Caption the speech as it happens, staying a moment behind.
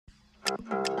Welcome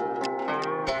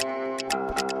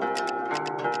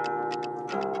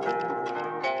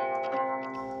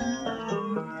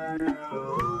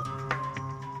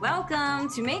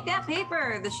to Make That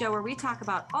Paper, the show where we talk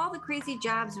about all the crazy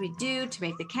jobs we do to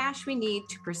make the cash we need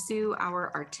to pursue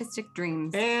our artistic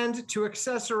dreams. And to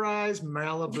accessorize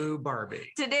Malibu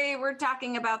Barbie. Today, we're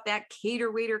talking about that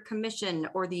cater waiter commission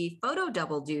or the photo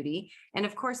double duty, and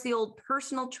of course, the old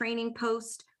personal training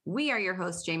post. We are your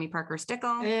hosts, Jamie Parker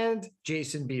Stickle and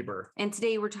Jason Bieber. And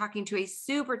today we're talking to a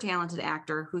super talented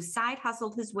actor who side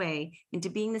hustled his way into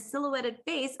being the silhouetted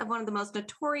face of one of the most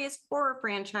notorious horror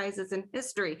franchises in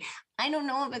history. I don't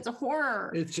know if it's a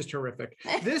horror. It's just horrific.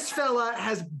 This fella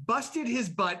has busted his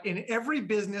butt in every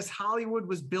business Hollywood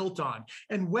was built on.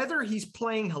 And whether he's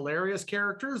playing hilarious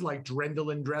characters like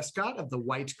Drendolyn Drescott of the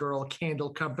White Girl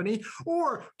Candle Company,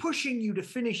 or pushing you to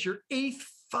finish your 8th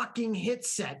fucking hit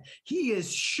set, he is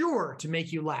sure to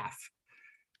make you laugh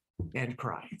and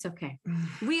cry. It's okay.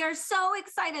 We are so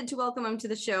excited to welcome him to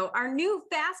the show, our new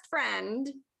fast friend,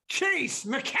 Chase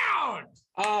McCown.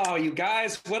 Oh, you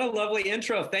guys, what a lovely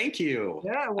intro. Thank you.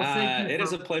 Yeah, well, thank you. It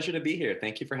is a pleasure to be here.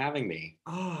 Thank you for having me.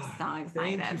 Oh, so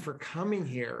excited. Thank you for coming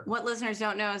here. What listeners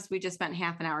don't know is we just spent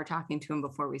half an hour talking to him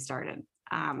before we started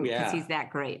because he's that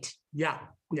great. Yeah.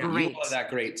 Great. You are that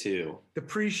great too. The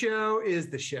pre-show is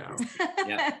the show.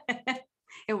 Yeah.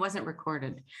 It wasn't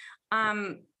recorded.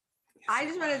 I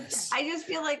just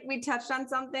feel like we touched on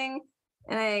something,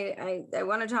 and I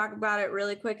want to talk about it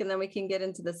really quick, and then we can get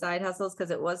into the side hustles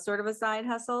because it was sort of a side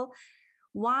hustle.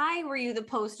 Why were you the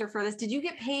poster for this? Did you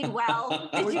get paid well?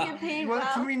 Did you get paid well?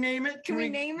 Can we name it? Can we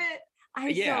name it?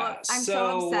 I'm so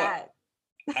so upset.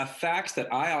 A fact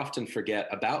that I often forget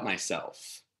about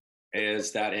myself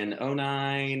is that in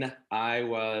 2009, I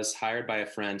was hired by a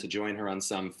friend to join her on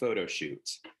some photo shoot.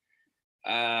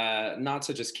 Not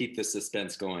to just keep the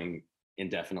suspense going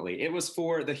indefinitely. It was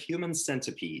for The Human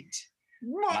Centipede.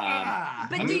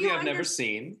 But a movie I've never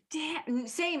seen.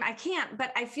 Same, I can't,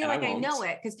 but I feel like I know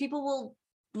it because people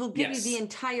will give you the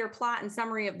entire plot and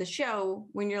summary of the show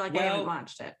when you're like, I haven't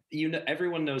watched it. You know,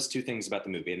 everyone knows two things about the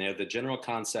movie. They know the general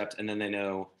concept, and then they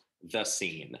know the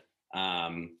scene.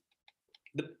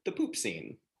 The poop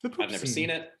scene. I've never seen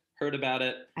it, heard about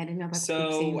it. I didn't know about the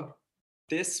poop scene.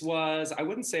 This was, I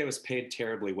wouldn't say it was paid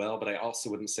terribly well, but I also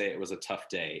wouldn't say it was a tough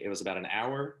day. It was about an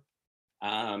hour.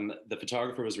 The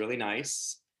photographer was really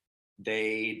nice.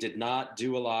 They did not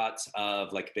do a lot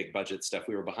of like big budget stuff.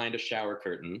 We were behind a shower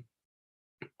curtain.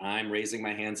 I'm raising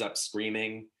my hands up,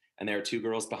 screaming, and there are two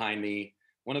girls behind me,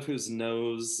 one of whose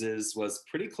noses was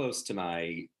pretty close to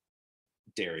my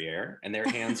derriere, and their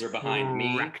hands are behind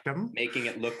me, Rectum. making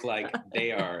it look like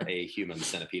they are a human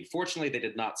centipede. Fortunately, they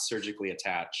did not surgically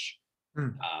attach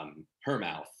her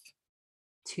mouth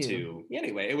to.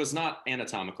 Anyway, it was not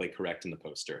anatomically correct in the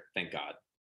poster. Thank God.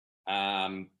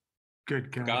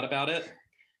 Good God. Forgot about it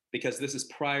because this is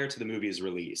prior to the movie's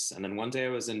release. And then one day I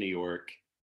was in New York,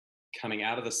 coming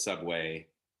out of the subway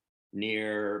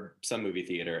near some movie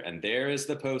theater, and there is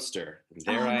the poster.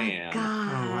 There I am.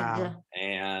 God. Oh, wow.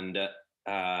 And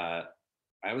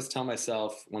I was telling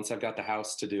myself, once I've got the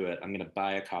house to do it, I'm going to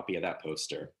buy a copy of that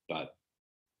poster. But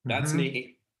that's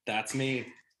me. That's me.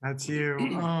 That's you.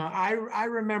 I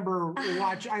remember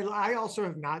I also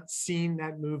have not seen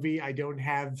that movie. I don't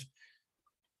have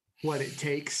what it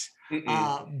takes.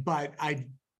 But I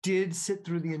did sit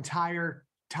through the entire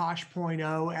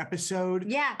Tosh.0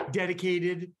 episode.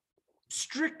 Dedicated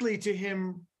strictly to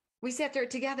him. We sat through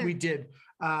it together. We did.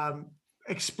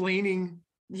 Explaining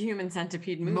the Human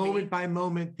Centipede movie. Moment by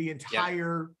moment, the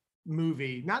entire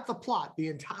movie. Not the plot, the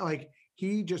entire,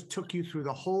 he just took you through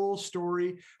the whole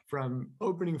story from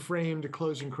opening frame to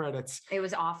closing credits. It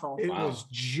was awful. It was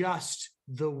just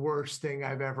the worst thing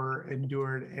I've ever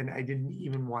endured, and I didn't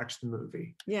even watch the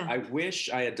movie. Yeah. I wish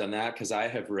I had done that because I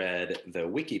have read the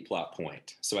wiki plot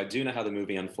point. So I do know how the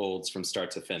movie unfolds from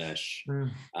start to finish.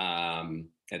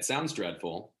 It sounds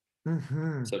dreadful.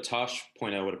 So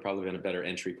Tosh.0 would have probably been a better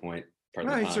entry point.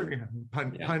 Pun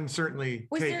certainly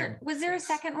taken. Was there a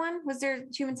second one? Was there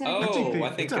Human Centipede? I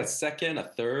think a second, a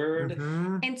third.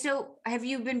 And so have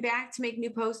you been back to make new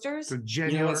posters?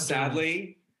 So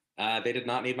sadly, they did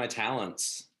not need my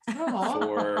talents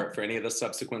for any of the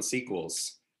subsequent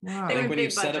sequels. Wow. I think when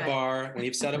you've set a bar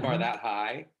that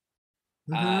high,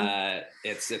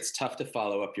 it's tough to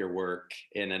follow up your work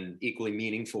in an equally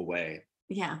meaningful way.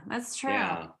 Yeah, that's true.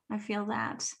 Yeah. I feel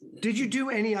that. Did you do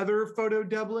any other photo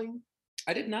doubling?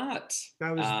 I did not.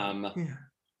 That was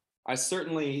I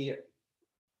certainly,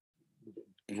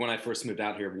 when I first moved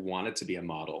out here, wanted to be a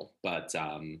model, but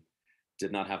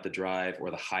did not have the drive or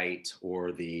the height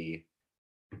or the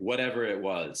whatever it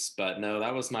was. But no,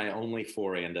 that was my only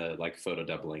foray into like photo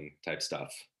doubling type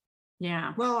stuff.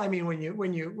 Yeah. Well, I mean, when you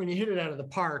hit it out of the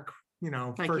park,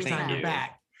 Like first you time said. you're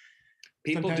back.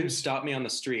 People do Sometimes- stop me on the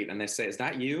street and they say, "Is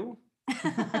that you?"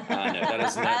 No,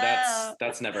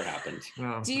 that's never happened.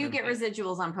 Oh, Do you get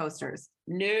residuals on posters?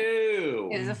 No.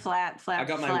 It was a flat. I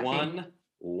got my flat fee.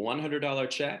 $100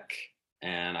 check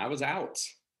and I was out.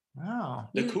 Oh.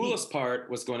 The coolest part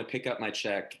was going to pick up my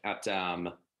check at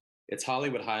it's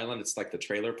Hollywood Highland. It's like the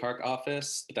trailer park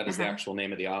office, but that is the actual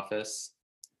name of the office.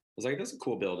 I was like, "This is a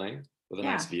cool building with a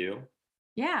nice view."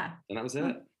 Yeah. And that was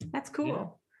it. That's cool. Yeah.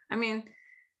 I mean,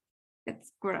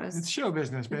 it's gross. It's show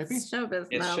business, baby. It's show business.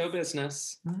 It's show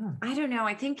business. I don't know.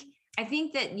 I think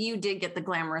that you did get the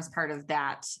glamorous part of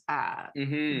that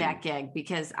Mhm. that gig,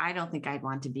 because I don't think I'd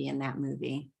want to be in that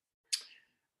movie.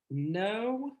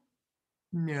 No.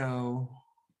 No.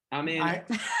 I mean,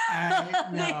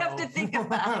 They have to think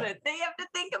about it. They have to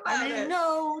think about it.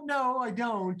 No, I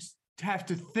don't have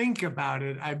to think about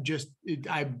it.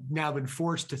 I've now been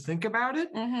forced to think about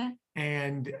it. Mhm.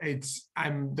 And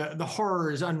the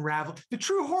horror is unraveled. The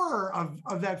true horror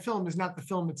of that film is not the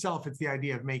film itself, it's the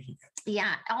idea of making it.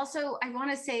 Yeah. Also, I want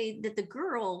to say that the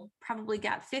girl probably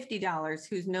got $50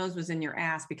 whose nose was in your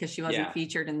ass because she wasn't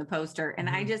featured in the poster. And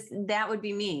that would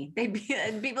be me.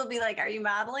 People would be like, "Are you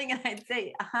modeling?" And I'd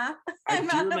say, "Uh-huh." I I'm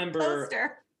do on the remember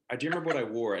poster. I do remember what I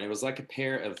wore, and it was like a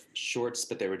pair of shorts,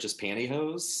 but they were just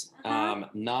pantyhose.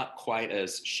 Not quite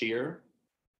as sheer,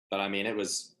 but I mean, it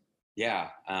was,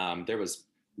 there was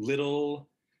little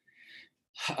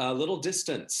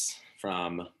distance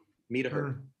from me to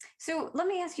her. So let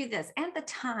me ask you this. At the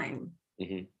time,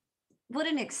 Mhm. what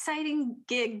an exciting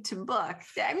gig to book.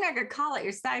 I'm not going to call it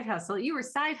your side hustle. You were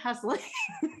side hustling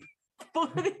for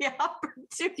the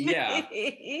opportunity. Yeah.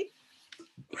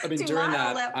 I mean, to during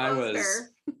model that, poster.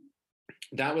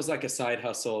 that was like a side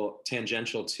hustle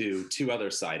tangential to two other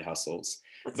side hustles.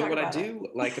 Let's But talk what I about it. do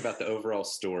like about the overall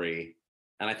story,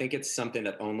 and I think it's something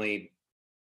that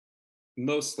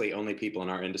mostly only people in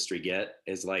our industry get,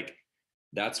 is like,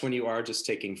 that's when you are just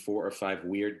taking 4 or 5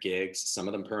 weird gigs, some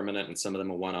of them permanent and some of them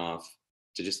a one-off,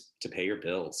 to pay your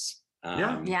bills.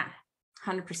 Yeah,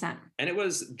 100%. And it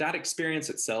was that experience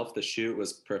itself. The shoot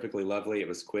was perfectly lovely. It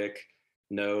was quick,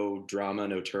 no drama,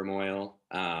 no turmoil.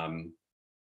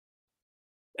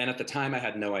 And at the time, I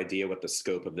had no idea what the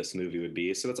scope of this movie would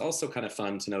be. So it's also kind of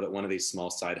fun to know that one of these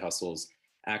small side hustles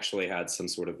actually had some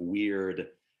sort of weird,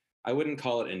 I wouldn't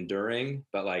call it enduring,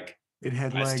 but like, it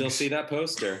had I legs. still see that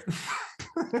poster.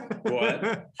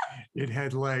 What? It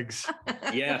had legs.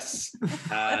 Yes.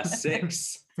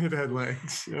 6. It had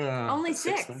legs. Only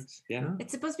 6. legs. Yeah.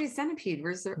 It's supposed to be a centipede.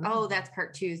 Where's there? Oh, that's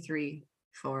part 2, 3,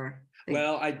 4.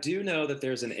 Well, I do know that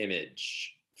there's an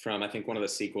image from, I think, one of the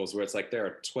sequels where it's like there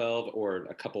are 12 or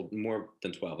a couple more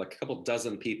than 12, like a couple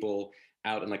dozen people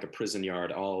out in like a prison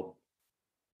yard, all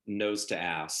nose to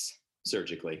ass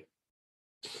surgically.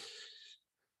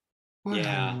 What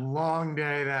Yeah. a long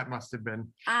day that must have been.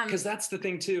 Because that's the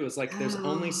thing too, is like there's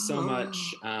only so much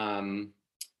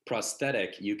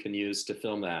prosthetic you can use to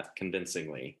film that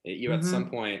convincingly. You at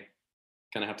some point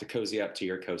kind of have to cozy up to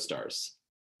your co-stars.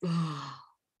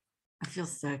 I feel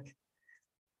sick.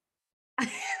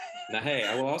 Now, hey,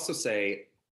 I will also say,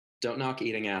 don't knock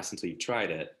eating ass until you've tried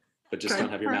it, but just don't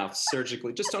have your mouth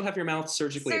surgically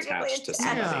attached to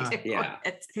somebody. Yeah.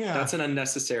 Yeah. That's an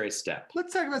unnecessary step.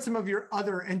 Let's talk about some of your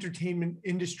other entertainment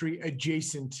industry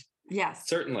adjacent Yes.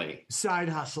 Certainly. side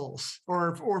hustles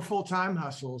or full-time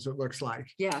hustles, it looks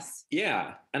like. Yes.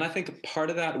 Yeah. And I think part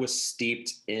of that was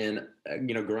steeped in,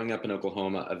 growing up in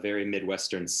Oklahoma, a very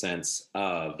Midwestern sense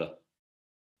of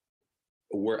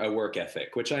a work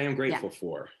ethic, which I am grateful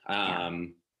for.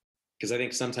 Because I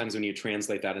think sometimes when you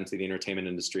translate that into the entertainment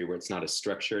industry where it's not as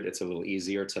structured, it's a little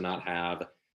easier to not have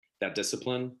that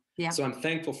discipline. Yeah. So I'm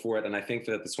thankful for it. And I think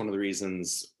that that's one of the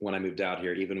reasons when I moved out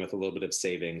here, even with a little bit of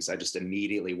savings, I just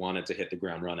immediately wanted to hit the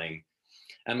ground running.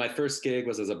 And my first gig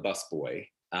was as a busboy,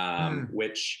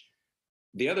 which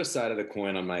the other side of the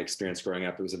coin on my experience growing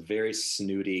up, it was a very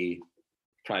snooty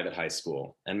private high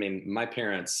school. I mean, my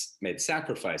parents made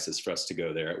sacrifices for us to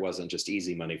go there. It wasn't just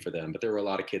easy money for them, but there were a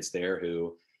lot of kids there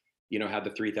who, had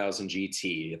the 3000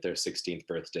 GT at their 16th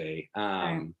birthday.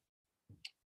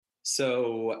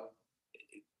 So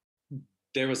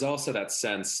there was also that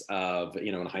sense of,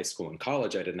 in high school and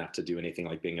college, I didn't have to do anything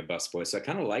like being a busboy. So I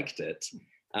kind of liked it.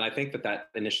 And I think that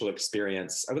initial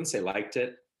experience, I wouldn't say liked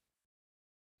it,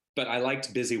 but I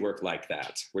liked busy work like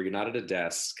that, where you're not at a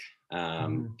desk.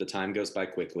 The time goes by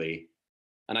quickly.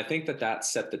 And I think that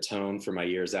set the tone for my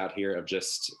years out here of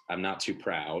just, I'm not too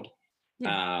proud.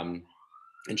 Yeah.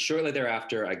 And shortly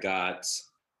thereafter, I got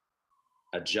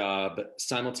a job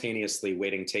simultaneously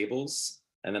waiting tables.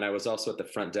 And then I was also at the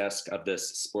front desk of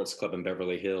this sports club in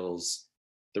Beverly Hills.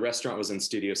 The restaurant was in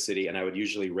Studio City, and I would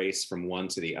usually race from one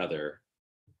to the other.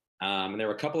 And there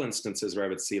were a couple instances where I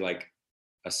would see like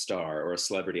a star or a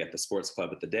celebrity at the sports club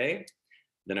at the day.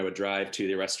 Then I would drive to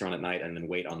the restaurant at night and then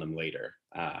wait on them later.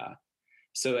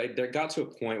 So there got to a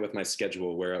point with my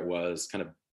schedule where it was kind of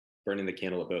burning the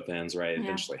candle at both ends, where I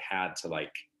eventually had to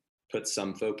like put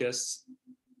some focus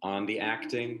on the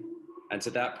acting. And to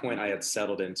that point, I had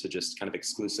settled into just kind of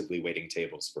exclusively waiting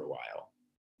tables for a while.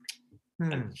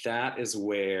 And that is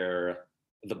where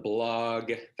the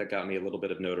blog that got me a little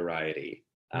bit of notoriety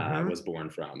was born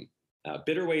from.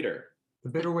 Bitter Waiter. The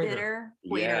Bitter Waiter. Bitter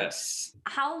Waiter. Yes.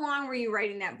 How long were you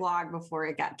writing that blog before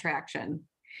it got traction?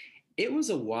 It was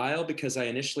a while because I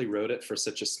initially wrote it for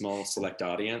such a small select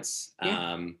audience,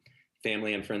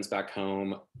 family and friends back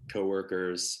home,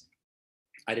 coworkers.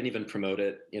 I didn't even promote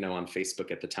it, on Facebook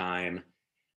at the time.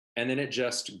 And then it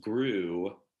just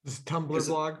grew. This Tumblr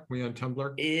blog? Were you on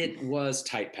Tumblr? It was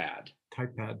Typepad.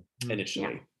 Typepad.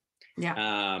 Initially.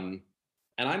 Yeah.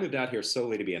 And I moved out here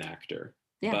solely to be an actor.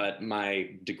 Yeah. But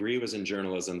my degree was in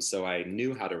journalism, so I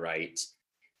knew how to write.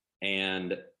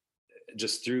 And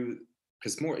just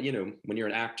because more, when you're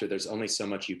an actor, there's only so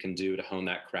much you can do to hone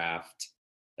that craft,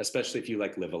 especially if you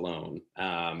live alone.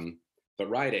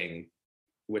 But writing,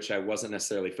 which I wasn't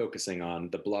necessarily focusing on,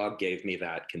 the blog gave me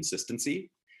that consistency.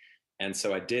 And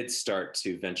so I did start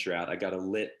to venture out. I got a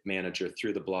lit manager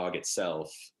through the blog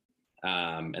itself,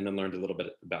 and then learned a little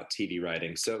bit about TV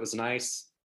writing. So it was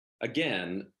nice,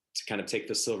 again, to kind of take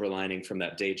the silver lining from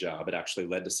that day job. It actually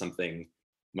led to something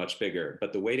much bigger.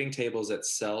 But the waiting tables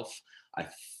itself, I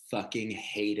fucking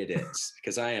hated it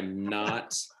because I may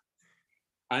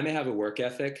have a work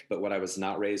ethic, but what I was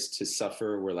not raised to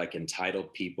suffer were like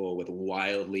entitled people with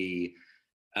wildly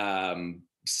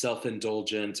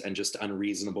self-indulgent and just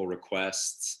unreasonable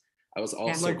requests. I was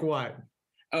also like what?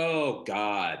 Oh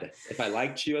God. If I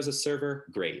liked you as a server,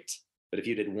 great. But if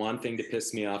you did one thing to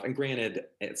piss me off, and granted,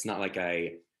 it's not like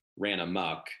I ran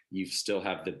amok, you still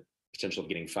have the potential of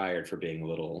getting fired for being a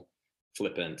little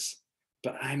flippant.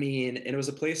 But I mean, and it was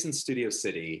a place in Studio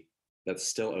City that's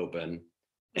still open.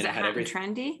 Is and it hot and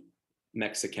trendy?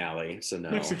 Mexicali, so no.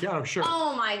 Mexicali, sure.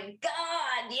 Oh my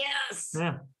God, yes.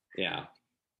 Yeah.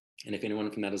 And if anyone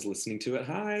from that is listening to it,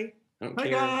 hi. I don't Hi,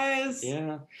 care. guys.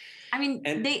 Yeah. I mean,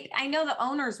 I know the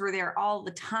owners were there all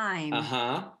the time.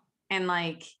 And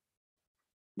like,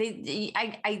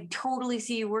 I totally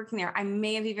see you working there. I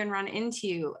may have even run into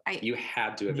you. You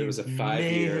had to have. It was a 5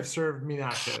 may year have served me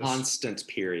nachos. Constant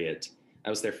period. I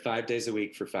was there 5 days a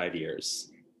week for 5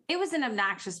 years. It was an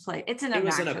obnoxious place. It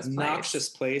was an obnoxious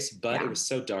place, but it was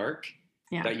so dark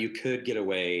that you could get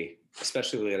away,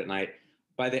 especially late at night.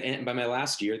 By my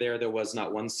last year there was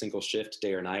not one single shift,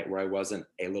 day or night, where I wasn't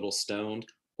a little stoned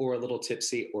or a little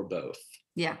tipsy or both.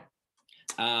 Yeah.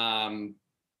 And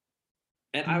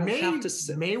I have to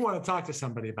say, may want to talk to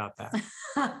somebody about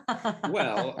that.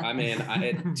 Well, I mean,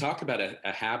 talk about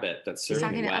a habit that served me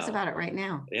well. He's talking to us about it right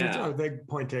now. Yeah. That's a big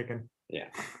point taken. Yeah.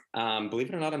 Believe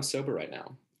it or not, I'm sober right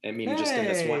now. I mean, just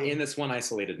in this one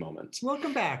isolated moment.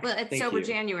 Welcome back. Well, it's Sober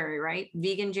January, right?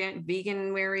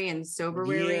 Veganwary and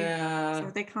Soberwary. Yeah. Is that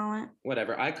what they call it?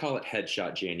 Whatever. I call it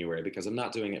Headshot January because I'm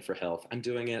not doing it for health. I'm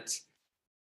doing it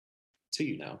to,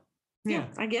 Yeah,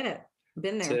 I get it.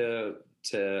 Been there.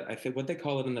 To I think what they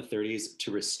call it in the 30s,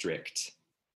 to restrict.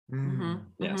 Mm-hmm.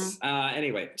 Yes.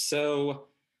 Anyway, so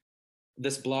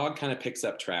this blog kind of picks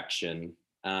up traction.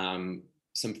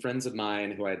 Some friends of mine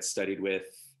who I had studied with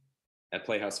at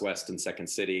Playhouse West in Second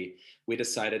City, we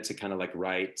decided to kind of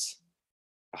write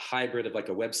a hybrid of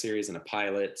a web series and a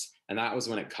pilot. And that was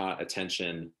when it caught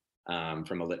attention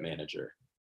from a lit manager.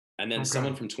 And then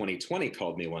someone from 2020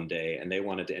 called me one day and they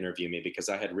wanted to interview me because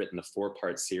I had written a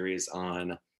 4-part series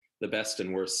on the best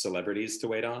and worst celebrities to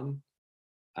wait on.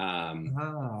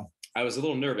 I was a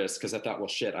little nervous because I thought, well,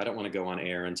 shit, I don't want to go on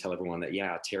air and tell everyone that,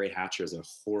 Terry Hatcher is a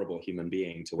horrible human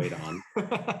being to wait on.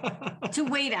 To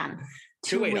wait on.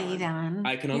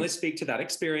 I can only speak to that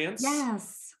experience.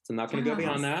 Yes. So I'm not going to go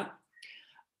beyond that.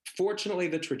 Fortunately,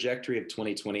 the trajectory of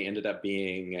 2020 ended up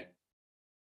being,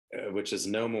 which is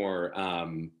no more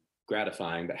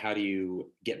gratifying, but how do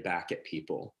you get back at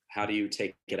people? How do you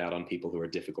take it out on people who are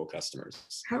difficult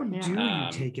customers? How do you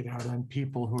take it out on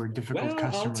people who are difficult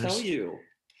customers? I'll tell you,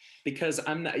 because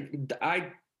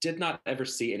I did not ever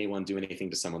see anyone do anything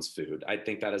to someone's food. I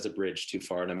think that is a bridge too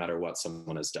far, no matter what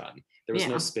someone has done. There was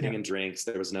no spitting in drinks.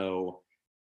 There was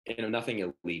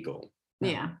nothing illegal.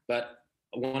 Yeah. But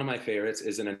one of my favorites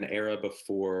is in an era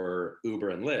before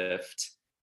Uber and Lyft.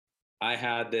 I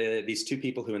had these two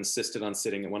people who insisted on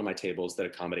sitting at one of my tables that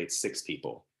accommodates 6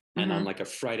 people. And on like a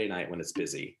Friday night when it's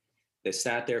busy, they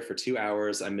sat there for 2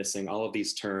 hours. I'm missing all of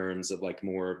these turns of like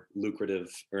more lucrative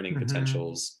earning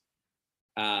potentials.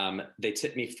 They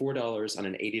tipped me $4 on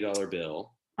an $80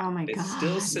 bill. Oh my They God.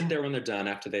 still sit there when they're done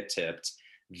after they've tipped.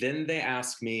 Then they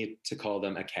ask me to call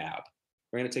them a cab.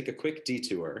 We're going to take a quick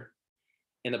detour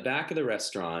in the back of the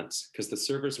restaurant because the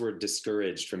servers were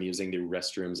discouraged from using the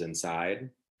restrooms inside.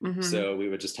 So we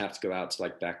would just have to go out to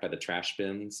like back by the trash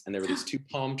bins. And there were these 2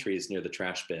 palm trees near the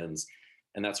trash bins.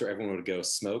 And that's where everyone would go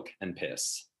smoke and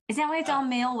piss. Is that why it's all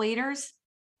male waiters?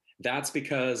 That's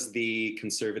because the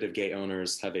conservative gay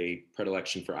owners have a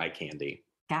predilection for eye candy.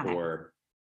 Got it. Or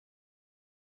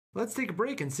Let's take a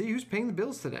break and see who's paying the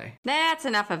bills today. That's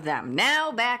enough of them.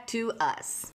 Now back to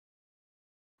us.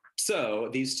 so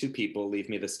these 2 people leave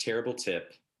me this terrible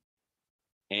tip.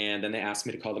 And then they ask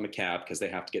me to call them a cab because they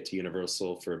have to get to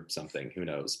Universal for something. Who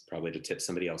knows? Probably to tip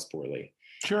somebody else poorly.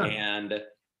 Sure. And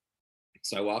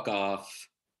so I walk off.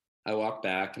 I walk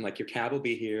back. I'm like, your cab will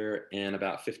be here in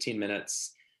about 15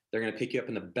 minutes. They're going to pick you up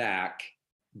in the back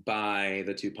by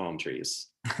the 2 palm trees.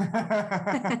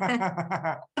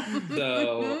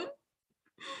 So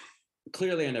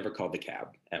clearly I never called the cab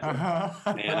ever.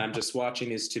 And I'm just watching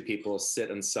these 2 people sit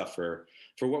and suffer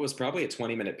for what was probably a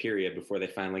 20-minute period before they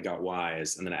finally got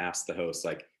wise. And then I asked the host,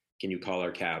 like, can you call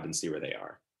our cab and see where they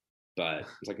are? But I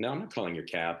was like, no, I'm not calling your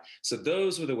cab. So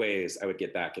those were the ways I would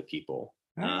get back at people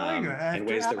in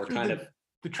ways that were kind of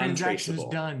the transaction is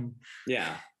untraceable. done.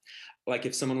 Yeah. Like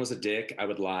if someone was a dick, I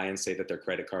would lie and say that their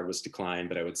credit card was declined,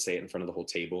 but I would say it in front of the whole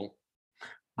table.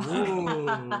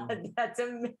 Whoa. That's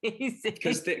amazing.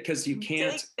 Because you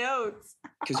can't Take notes.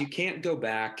 because you can't go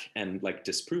back and like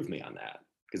disprove me on that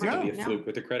because it No, could be a no. fluke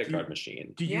with a credit card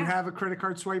machine. Do you Yeah. have a credit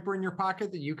card swiper in your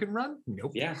pocket that you can run?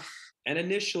 Nope. Yeah. And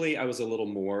initially I was a little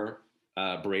more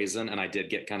brazen and I did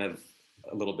get kind of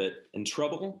a little bit in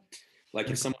trouble. Like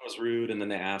if someone was rude and then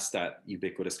they asked that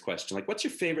ubiquitous question, like, what's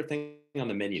your favorite thing on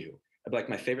the menu? I'd be like,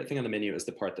 my favorite thing on the menu is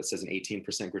the part that says an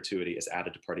 18% gratuity is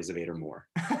added to parties of 8 or more.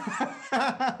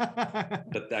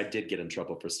 But I did get in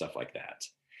trouble for stuff like that.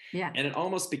 Yeah. And it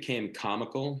almost became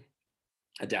comical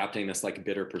adapting this like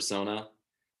bitter persona.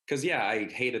 Because yeah, I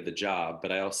hated the job,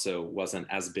 but I also wasn't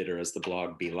as bitter as the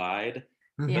blog belied.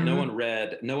 Yeah. But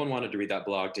no one wanted to read that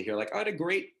blog to hear like, oh, I had a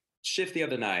great shift the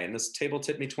other night and this table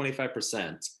tipped me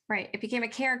 25%. Right. It became a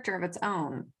character of its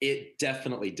own. It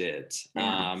definitely did.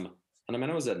 Yeah. And I mean,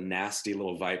 I was a nasty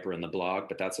little viper in the blog,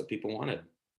 but that's what people wanted.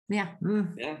 Yeah.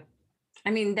 Yeah. I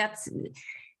mean, that's,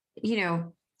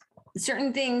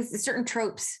 certain things, certain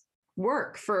tropes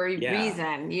work for a Yeah.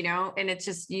 reason, and it's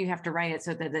just, you have to write it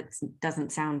so that it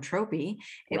doesn't sound tropey,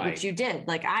 Right. which you did.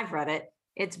 Like I've read it.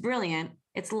 It's brilliant.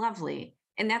 It's lovely.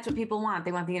 And that's what people want.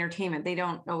 They want the entertainment. They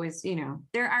don't always,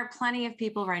 there are plenty of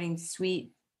people writing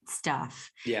sweet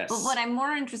stuff. Yes. But what I'm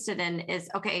more interested in is,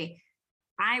 okay,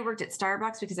 I worked at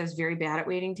Starbucks because I was very bad at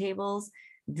waiting tables.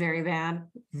 Very bad.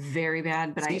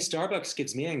 But See, Starbucks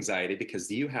gives me anxiety because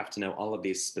you have to know all of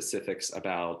these specifics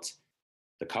about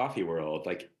the coffee world.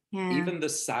 Like yeah. even the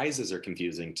sizes are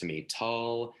confusing to me.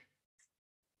 Tall,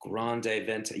 grande,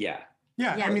 venti. Yeah.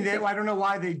 Yeah, Yeah. I mean, I don't know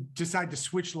why they decide to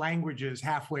switch languages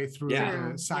halfway through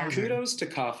Yeah. the size. Kudos to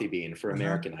Coffee Bean for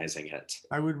Americanizing it.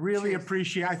 I would really Truth.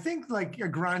 appreciate. I think like a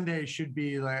grande should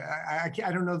be like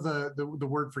I don't know the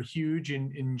word for huge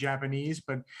in Japanese,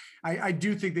 but I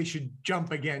do think they should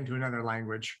jump again to another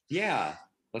language. Yeah.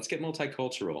 Let's get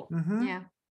multicultural. Mhm.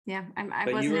 Yeah. I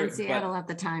But wasn't you were- in Seattle at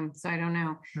the time, so I don't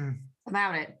know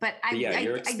about it. But your I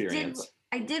experience.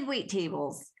 did wait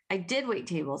tables.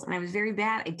 And I was very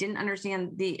bad. I didn't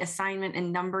understand the assignment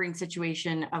and numbering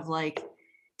situation of like,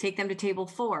 take them to table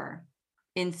 4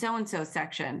 in so-and-so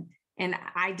section. And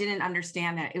I didn't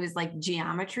understand that. It was like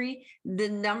geometry, the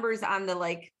numbers on the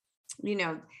like,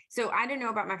 so I don't know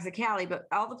about Mexicali, but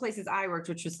all the places I worked,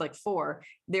 which was like 4,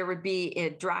 there would be a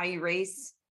dry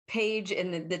erase page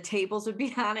and the tables would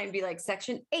be on it and be like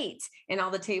section 8 and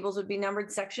all the tables would be numbered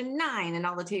section 9 and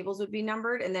all the tables would be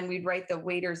numbered and then we'd write the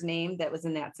waiter's name that was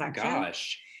in that section.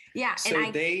 Gosh. Yeah. So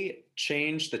they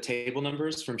changed the table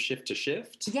numbers from shift to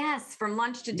shift? Yes, from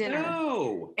lunch to dinner.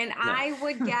 No. And No. I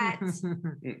would get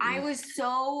Mm-mm. I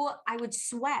would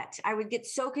sweat. I would get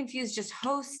so confused just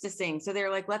hostessing. So they're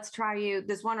like, let's try you.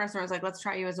 This one restaurant was like, let's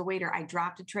try you as a waiter. I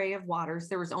dropped a tray of waters.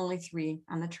 There was only 3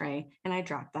 on the tray and I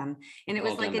dropped them. And it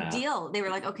was Well like done, a Matt. deal. They were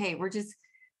like, okay,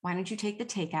 why don't you take the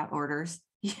takeout orders?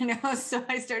 So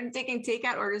I started taking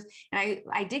takeout orders and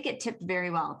I did get tipped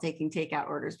very well taking takeout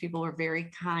orders. People were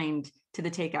very kind to the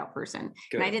takeout person.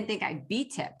 Good. And I didn't think I'd be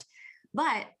tipped.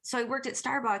 But so I worked at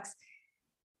Starbucks.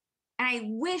 And I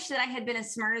wish that I had been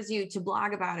as smart as you to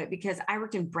blog about it because I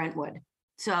worked in Brentwood.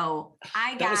 So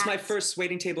that was my first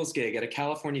waiting tables gig at a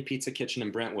California pizza kitchen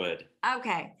in Brentwood.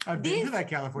 Okay. I've been to that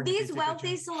California These pizza wealthy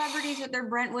kitchen. celebrities with their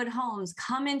Brentwood homes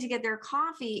come in to get their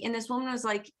coffee. And this woman was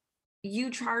like,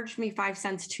 you charged me 5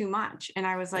 cents too much. And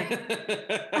I was like,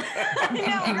 I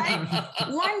know,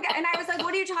 right? One guy, and I was like,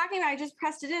 what are you talking about? I just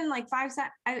pressed it in like 5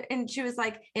 cents. And she was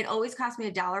like, it always cost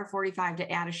me $1.45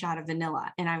 to add a shot of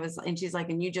vanilla. And she's like,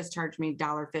 and you just charged me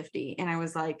 $1.50. And I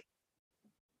was like,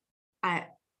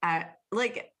 I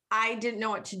didn't know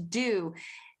what to do.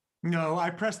 No, I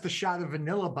pressed the shot of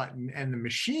vanilla button and the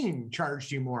machine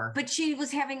charged you more. But she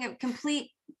was having a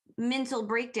complete mental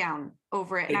breakdown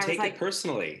over it. They And I was take like, it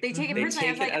personally. They take it personally.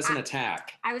 I was like, as an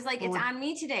attack. I was like, it's on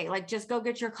me today. Like, just go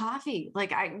get your coffee.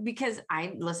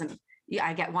 Listen,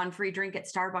 I get one free drink at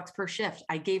Starbucks per shift.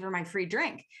 I gave her my free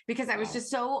drink because I was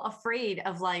just so afraid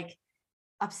of like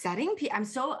upsetting people.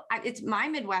 It's my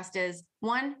Midwest is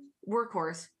 1,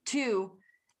 workhorse, 2,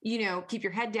 keep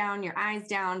your head down, your eyes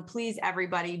down. Please,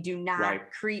 everybody, do not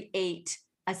create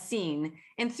a scene.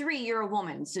 And 3, you're a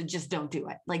woman, so just don't do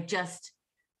it. Like, just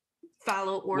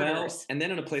follow orders. Well, and then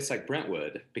in a place like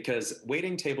Brentwood, because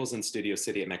waiting tables in Studio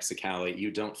City at Mexicali, you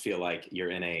don't feel like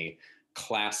you're in a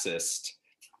classist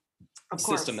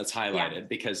system that's highlighted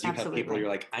because you have people you're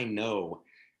like, I know,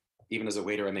 even as a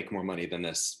waiter, I make more money than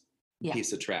this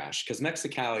piece of trash. Because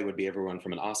Mexicali would be everyone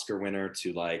from an Oscar winner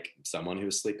to like someone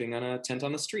who's sleeping on a tent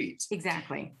on the street.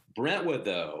 Exactly. Brentwood,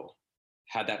 though,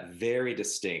 had that very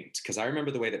distinct, because I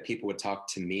remember the way that people would talk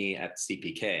to me at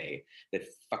CPK, that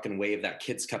fucking wave that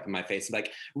kid's cup in my face and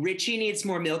like, Richie needs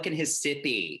more milk in his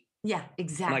sippy. Yeah,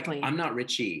 exactly. I'm not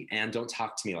Richie, and don't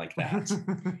talk to me like that.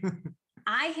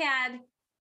 I had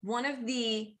one of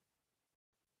the,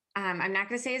 I'm not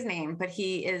going to say his name, but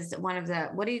he is one of the,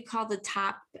 what do you call the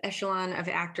top echelon of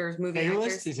actors, movie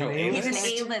actors? He's an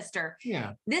A-list? A-lister.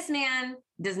 Yeah. This man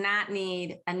does not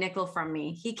need a nickel from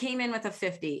me. He came in with a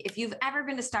 50. If you've ever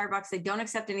been to Starbucks, they don't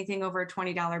accept anything over a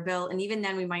 $20 bill. And even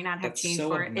then we might not have change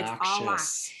for it. It's all locked.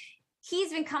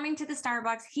 He's been coming to the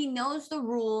Starbucks. He knows the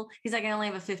rule. He's like, I only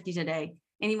have a 50 today.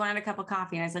 And he wanted a cup of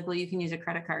coffee. And I was like, well, you can use a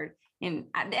credit card. And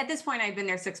at this point, I'd been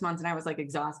there 6 months and I was like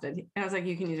exhausted. And I was like,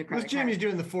 you can use a credit card. Jimmy's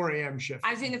doing the 4 a.m. shift. I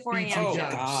was doing the 4 a.m. Oh,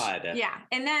 shift. God. Yeah.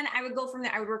 And then I would go from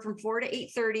there. I would work from 4 to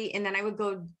 8:30. And then I would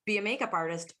go be a makeup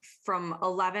artist from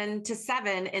 11 to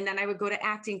 7. And then I would go to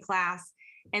acting class.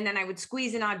 And then I would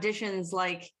squeeze in auditions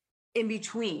like in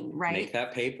between, right? Make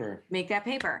that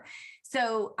paper.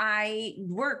 So I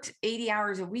worked 80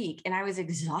 hours a week and I was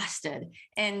exhausted.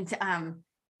 And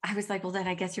I was like, well, then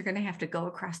I guess you're going to have to go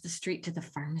across the street to the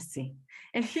pharmacy.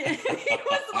 And he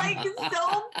was like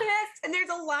so pissed. And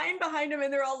there's a line behind him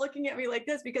and they're all looking at me like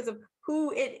this because of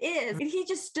who it is. And he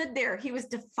just stood there. He was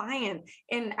defiant.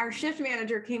 And our shift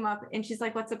manager came up and she's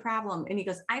like, what's the problem? And he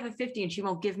goes, I have a 50 and she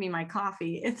won't give me my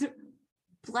coffee. It's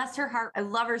bless her heart. I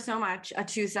love her so much.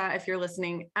 Atusa, if you're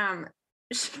listening.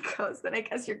 She goes, then I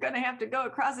guess you're going to have to go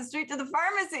across the street to the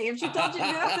pharmacy. If she told you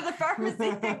to go to the pharmacy,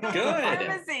 go to the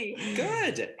pharmacy.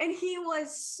 Good. And he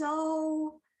was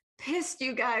so pissed,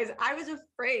 you guys. I was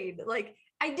afraid. Like,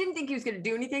 I didn't think he was going to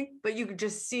do anything, but you could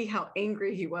just see how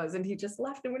angry he was. And he just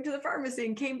left and went to the pharmacy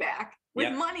and came back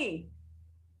with money.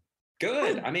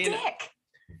 Good. What I mean, dick.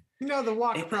 The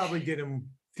walk probably did him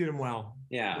well.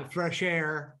 Yeah. The fresh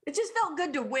air. It just felt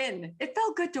good to win. It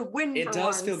felt good to win. It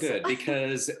does feel good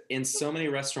because in so many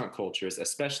restaurant cultures,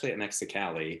 especially at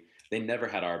Mexicali, they never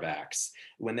had our backs.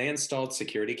 When they installed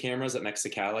security cameras at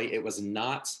Mexicali, it was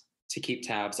not to keep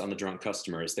tabs on the drunk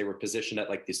customers. They were positioned at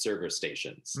like the server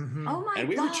stations. Mm-hmm. Oh my God. And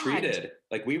we were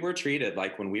treated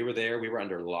like when we were there, we were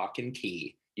under lock and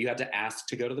key. You had to ask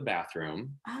to go to the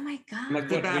bathroom. Oh my God. I'm like,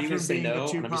 what, were you going to say no?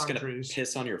 And I'm just going to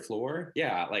piss on your floor?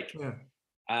 Yeah.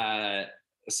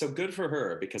 So good for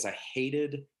her because I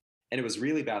hated, and it was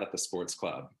really bad at the sports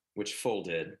club, which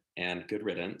folded, and good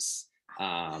riddance.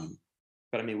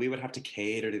 But I mean, we would have to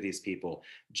cater to these people.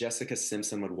 Jessica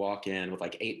Simpson would walk in with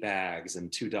like 8 bags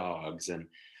and 2 dogs. And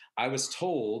I was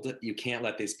told you can't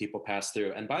let these people pass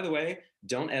through. And by the way,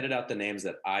 don't edit out the names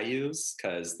that I use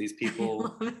because these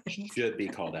people should be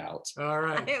called out. All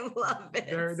right. I love it.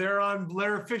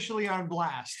 They're officially on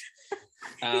blast.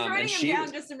 He's writing them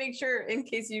down just to make sure in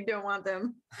case you don't want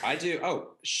them. I do.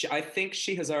 Oh, I think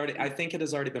it has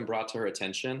already been brought to her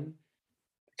attention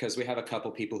because we have a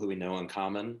couple people who we know in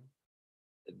common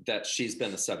that she's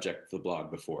been the subject of the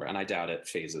blog before, and I doubt it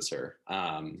phases her.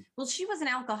 Well, she was an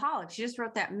alcoholic. She just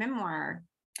wrote that memoir.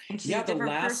 And she's yeah, a the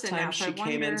different last person time now, so she I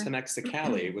came wonder... into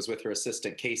Mexicali was with her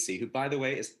assistant, Casey, who, by the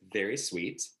way, is very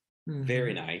sweet,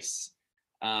 very nice.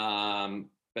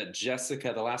 But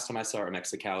Jessica, the last time I saw her at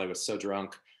Mexicali was so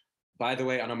drunk by the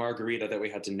way, on a margarita that we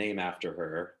had to name after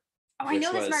her. Oh, I which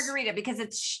know this was- margarita because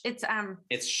it's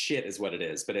It's shit is what it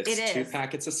is, but it's It 2 is.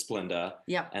 packets of Splenda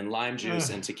yep. and lime juice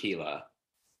Ugh. and tequila.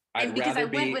 And I'd because I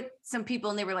rather went be with some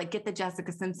people and they were like, get the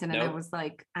Jessica Simpson. And I Nope. was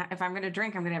like, if I'm going to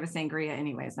drink, I'm going to have a sangria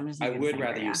anyways. I'm just I gonna get would sangria.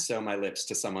 rather you sew my lips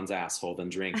to someone's asshole than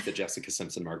drink the Jessica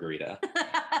Simpson margarita.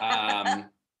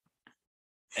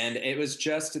 And it was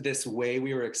just this way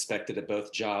we were expected at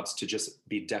both jobs to just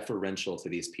be deferential to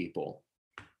these people.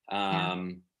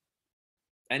 And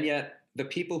yet the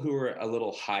people who were a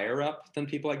little higher up than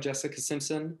people like Jessica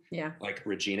Simpson, yeah. like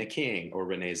Regina King or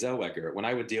Renee Zellweger, when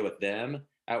I would deal with them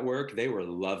at work, they were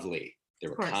lovely. They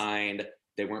were course. kind.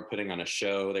 They weren't putting on a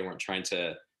show. They weren't trying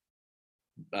to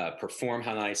perform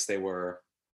how nice they were.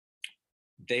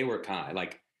 They were kind.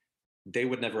 Like, they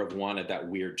would never have wanted that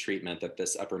weird treatment that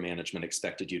this upper management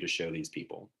expected you to show these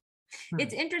people.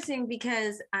 It's interesting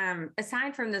because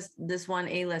aside from this one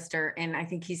A-lister, and I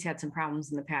think he's had some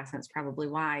problems in the past, and that's probably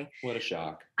why. What a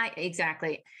shock.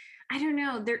 Exactly. I don't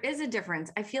know. There is a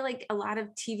difference. I feel like a lot of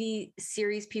TV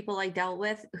series people I dealt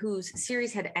with whose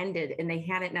series had ended and they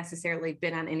hadn't necessarily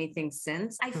been on anything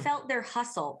since. I felt their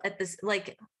hustle at this,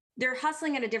 like they're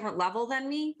hustling at a different level than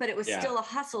me, but it was Yeah. still a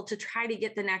hustle to try to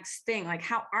get the next thing. Like,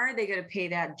 how are they going to pay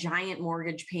that giant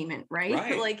mortgage payment? Right.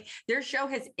 Right. Like, their show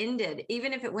has ended,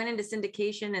 even if it went into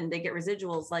syndication and they get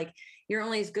residuals, like you're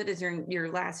only as good as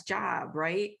your last job.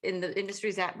 Right. In the industry,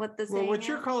 is that what this Well, what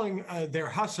you're calling their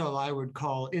hustle, I would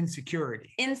call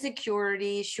insecurity.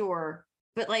 insecurity, sure.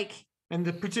 But like, And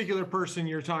the particular person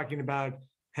you're talking about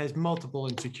has multiple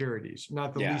insecurities,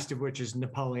 not the Yeah. least of which is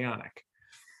Napoleonic.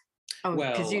 oh,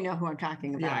 because Well, you know who I'm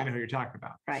talking about. Yeah, I know who you're talking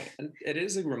about. Right. And it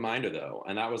is a reminder, though,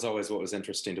 and that was always what was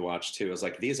interesting to watch too. Is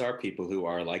like these are people who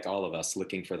are like all of us,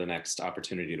 looking for the next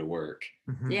opportunity to work.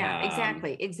 Mhm. Yeah, Um,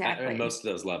 exactly. At Exactly. most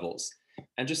of those levels.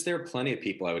 And just there are plenty of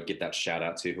people I would get that shout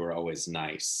out to who are always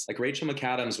nice. Like Rachel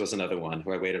McAdams was another one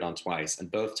who I waited on twice, and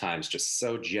both times just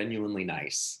so genuinely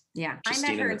nice. Yeah. I met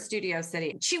Justina her Mc- in Studio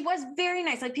City. She was very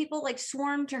nice. Like, people like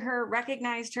swarmed to her,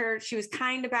 recognized her. She was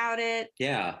kind about it.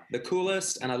 Yeah, the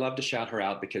coolest. And I love to shout her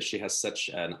out because she has such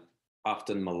an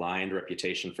often maligned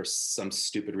reputation for some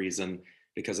stupid reason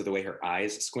because of the way her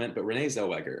eyes squint. But Renee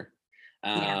Zellweger,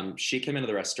 Yeah. she came into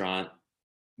the restaurant.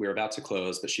 We were about to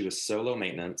close, but she was so low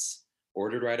maintenance,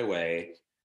 ordered right away,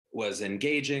 was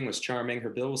engaging, was charming. Her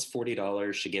bill was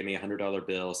 $40. She gave me $100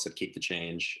 bill, said keep the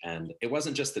change. And it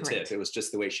wasn't just the Great. tip, it was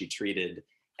just the way she treated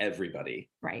everybody.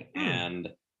 Right.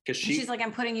 And because And she's like,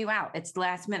 I'm putting you out. It's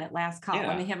last minute, last call. Yeah.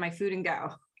 Let me have my food and go.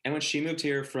 And when she moved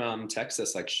here from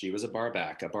Texas, like she was a bar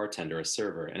back, a bartender, a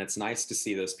server. And it's nice to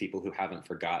see those people who haven't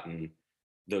forgotten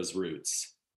those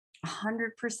roots. 100%.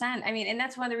 I mean, and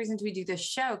that's one of the reasons we do this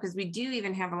show, because we do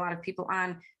even have a lot of people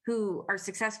on who are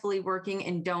successfully working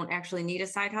and don't actually need a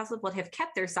side hustle, but have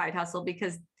kept their side hustle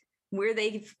because where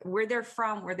they're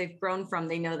from, where they've grown from,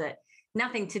 they know that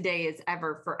nothing today is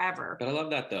ever forever. But I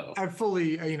love that though. I've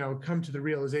fully, come to the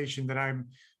realization that I'm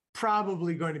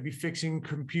probably going to be fixing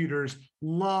computers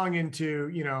long into,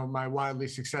 my wildly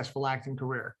successful acting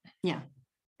career.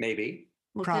 Maybe.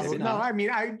 Well, 'cause- Probably. Maybe No, not. I mean,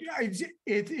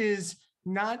 it is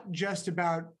not just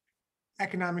about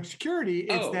economic security.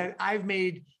 It's Oh. that I've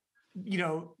made,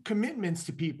 commitments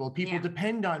to people. People Yeah.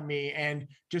 depend on me. And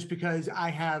just because I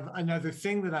have another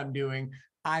thing that I'm doing,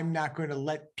 I'm not going to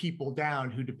let people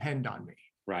down who depend on me.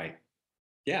 Right.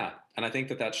 Yeah. And I think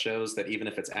that shows that even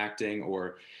if it's acting,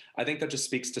 or I think that just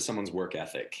speaks to someone's work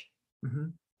ethic.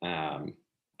 Mhm.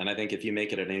 And I think if you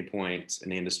make it at any point in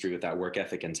the industry with that work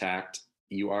ethic intact,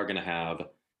 you are going to have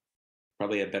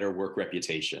probably a better work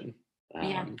reputation.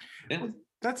 Yeah.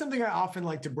 That's something I often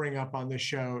like to bring up on this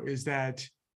show is that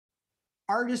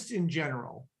artists in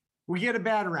general, we get a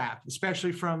bad rap,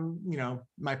 especially from,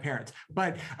 my parents,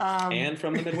 but, And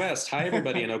from the Midwest. Hi,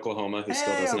 everybody in Oklahoma who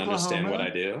still Hey, doesn't understand what Oklahoma.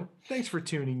 I do. thanks for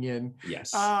tuning in.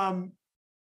 Yes.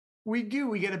 We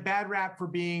get a bad rap for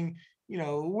being,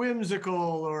 whimsical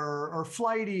or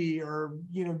flighty or,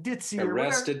 ditzy or whatever.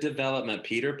 Arrested Development,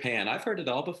 Peter Pan. I've heard it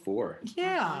all before.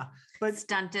 Yeah. But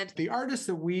stunted. the artists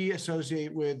that we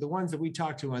associate with, the ones that we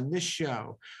talk to on this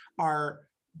show, are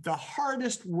the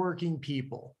hardest working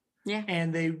people. Yeah.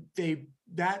 And they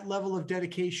that level of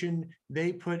dedication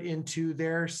they put into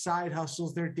their side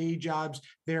hustles, their day jobs,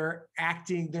 their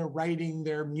acting, their writing,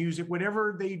 their music,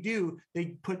 whatever they do, they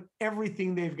put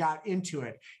everything they've got into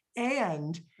it.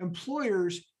 And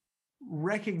employers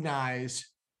recognize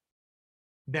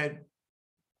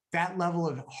that level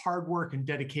of hard work and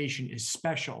dedication is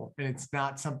special, and it's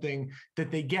not something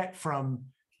that they get from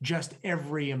just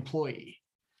every employee.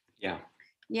 Yeah.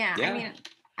 Yeah. Yeah. I mean,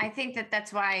 I think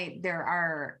that's why there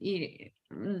are,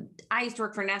 I used to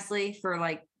work for Nestle for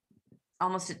like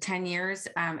almost 10 years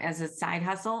as a side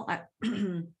hustle.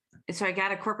 So I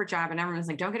got a corporate job, and everyone's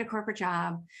like, don't get a corporate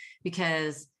job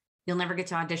because you'll never get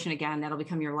to audition again. That'll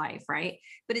become your life. Right.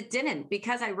 But it didn't,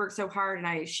 because I worked so hard and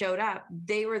I showed up.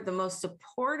 They were the most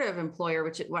supportive employer,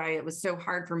 which is why it was so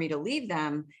hard for me to leave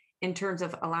them, in terms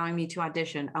of allowing me to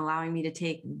audition, allowing me to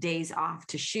take days off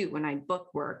to shoot when I book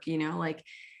work, like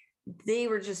they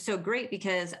were just so great,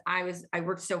 because I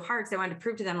worked so hard. So I wanted to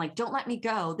prove to them, like, don't let me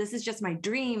go. This is just my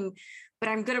dream, but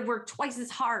I'm going to work twice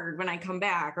as hard when I come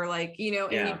back, or and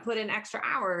you'd put in extra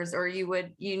hours, or you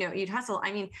would, you'd hustle.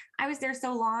 I mean, I was there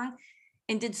so long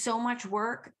and did so much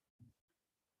work.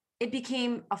 It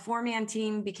became a 4-man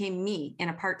team, became me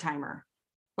and a part-timer.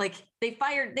 Like they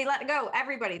let go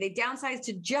everybody. They downsized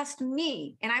to just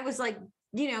me. And I was like,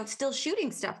 still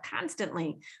shooting stuff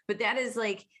constantly. But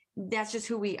that's just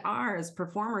who we are as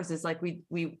performers, is like,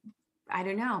 I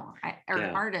don't know,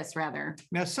 artists rather.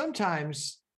 Now,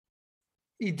 sometimes,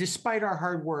 despite our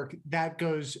hard work, that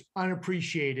goes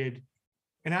unappreciated.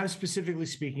 And I'm specifically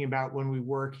speaking about when we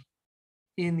work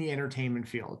in the entertainment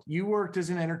field. You worked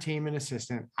as an entertainment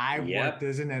assistant. I worked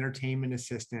as an entertainment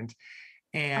assistant.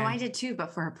 And I did too,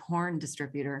 but for a porn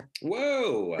distributor.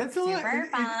 Whoa. That's super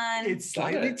fun. It's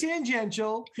slightly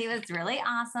tangential. He was really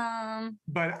awesome.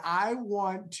 But I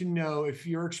want to know if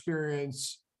your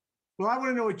experience, I want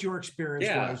to know what your experience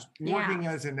was working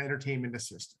as an entertainment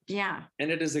assistant. Yeah.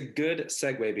 And it is a good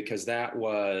segue, because that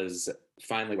was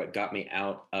finally what got me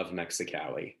out of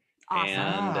Mexicali. Awesome.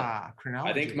 And chronology.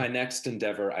 I think my next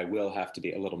endeavor, I will have to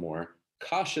be a little more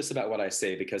cautious about what I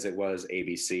say, because it was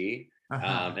ABC.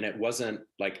 And it wasn't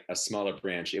like a smaller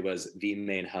branch. It was the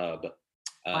main hub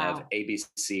of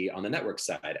ABC on the network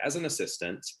side as an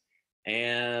assistant.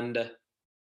 And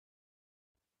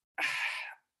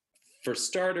for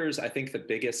starters, I think the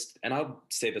biggest, and I'll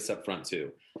say this up front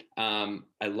too, I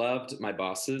loved my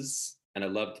bosses and I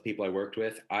loved the people I worked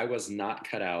with. I was not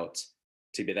cut out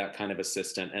to be that kind of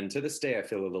assistant. And to this day, I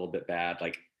feel a little bit bad.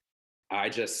 Like, I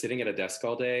just sitting at a desk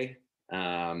all day,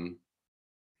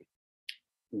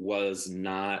 was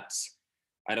not,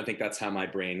 I don't think that's how my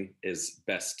brain is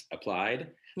best applied.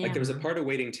 Yeah. Like, there was a part of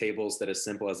waiting tables that, as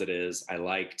simple as it is, I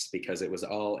liked, because it was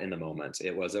all in the moment.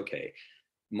 It was, okay,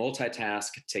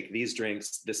 multitask, take these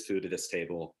drinks, this food to this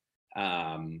table.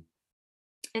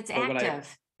 It's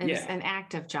active. It's an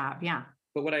active job. Yeah.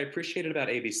 But what I appreciated about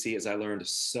ABC is I learned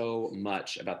so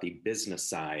much about the business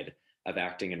side of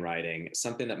acting and writing,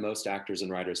 something that most actors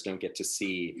and writers don't get to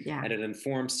see. Yeah. And it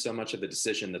informs so much of the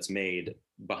decision that's made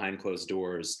behind closed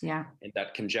doors. Yeah. And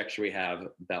that conjecture we have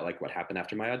about, like, what happened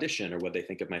after my audition or what they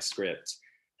think of my script.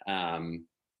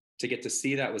 To get to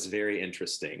see that was very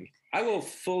interesting. I will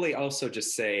fully also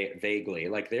just say vaguely,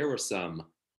 like, there were some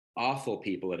awful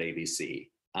people at ABC.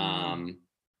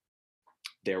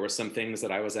 There were some things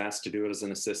that I was asked to do as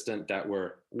an assistant that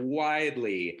were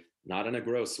widely, not in a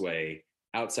gross way,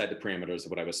 outside the parameters of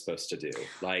what I was supposed to do.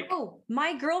 Like,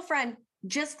 my girlfriend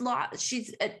just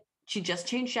she just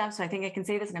changed jobs, so I think I can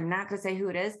say this, and I'm not going to say who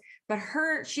it is, but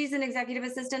she's an executive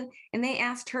assistant, and they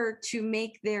asked her to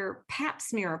make their pap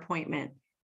smear appointment.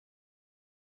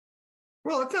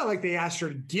 Well, it's not like they asked her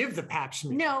to give the pap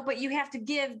smear. No, but you have to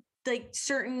give like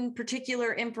certain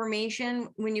particular information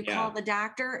when you call the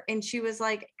doctor. And she was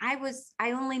like, I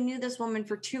only knew this woman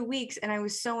for 2 weeks, and I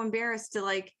was so embarrassed to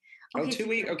like, 2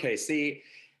 weeks. Okay. See,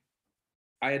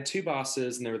 I had two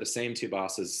bosses, and they were the same two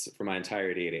bosses for my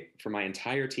entirety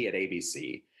at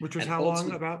ABC. Which was how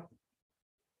long? About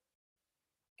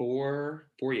 4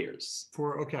 years.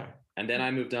 Okay. And then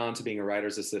I moved on to being a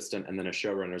writer's assistant and then a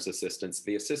showrunner's assistant. So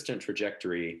the assistant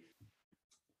trajectory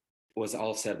was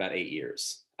also about 8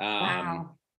 years.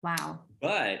 Wow.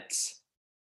 But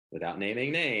without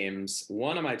naming names,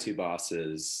 one of my two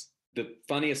bosses, the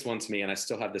funniest one to me, and I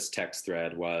still have this text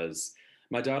thread, was,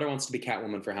 my daughter wants to be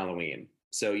Catwoman for Halloween,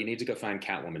 so you need to go find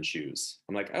Catwoman shoes.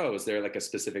 I'm like, oh, is there like a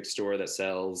specific store that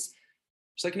sells?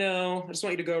 She's like, no, I just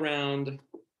want you to go around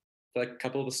like a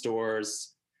couple of the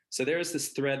stores. So there's this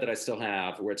thread that I still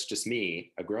have where it's just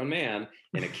me, a grown man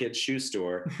in a kid's shoe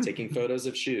store, taking photos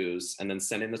of shoes and then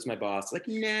sending this to my boss. Like,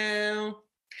 no.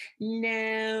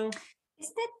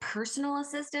 Is that personal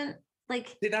assistant?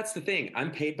 Like, see, that's the thing.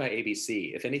 I'm paid by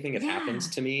ABC. If anything had happened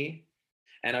to me,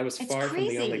 and I was far from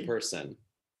the only person.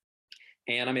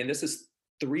 And I mean, this is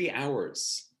 3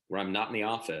 hours where I'm not in the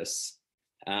office,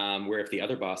 where if the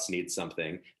other boss needs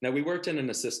something. Now, we worked in an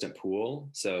assistant pool,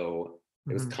 so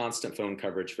it was constant phone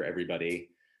coverage for everybody.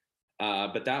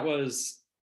 But that was,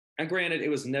 and granted, it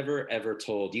was never, ever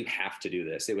told, you have to do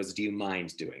this. It was, do you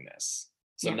mind doing this?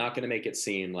 So I'm not going to make it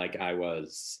seem like I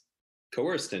was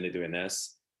coerced into doing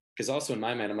this. Because also in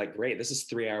my mind, I'm like, great, this is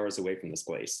 3 hours away from this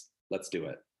place. let's do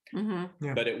it. Mm-hmm.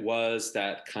 Yeah. But it was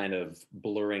that kind of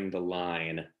blurring the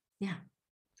line. Yeah.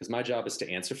 Because my job is to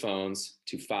answer phones,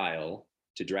 to file,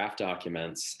 to draft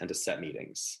documents, and to set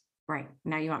meetings. Right.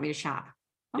 Now you want me to shop.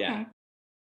 Okay. Yeah.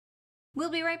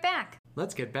 We'll be right back.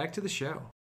 Let's get back to the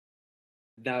show.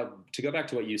 Now, to go back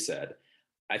to what you said,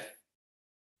 I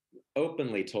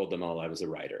openly told them all I was a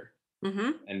writer,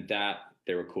 Mm-hmm. and that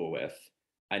they were cool with.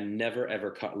 I never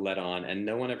ever let on, and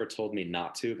no one ever told me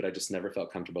not to, but I just never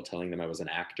felt comfortable telling them I was an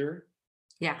actor.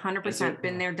 Yeah, 100%. And so-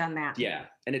 Been there, done that. Yeah.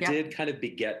 And it Yep. did kind of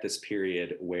beget this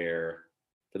period where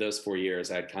for those 4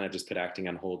 years, I'd kind of just put acting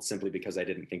on hold simply because I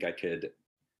didn't think I could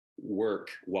work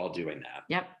while doing that.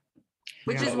 Yep.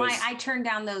 Which Yeah. is That why was- I turned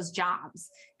down those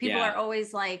jobs. People Yeah. are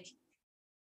always like,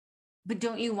 but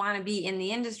don't you want to be in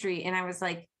the industry? And I was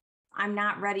like, I'm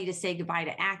not ready to say goodbye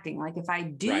to acting. Like if I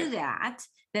do Right. that,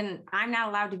 then I'm not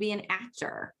allowed to be an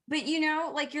actor. But you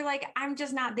know, like you're like, I'm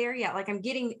just not there yet. Like I'm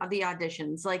getting the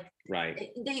auditions. Like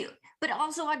Right. but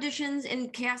also auditions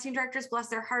and casting directors, bless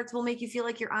their hearts, will make you feel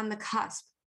like you're on the cusp.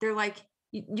 They're like,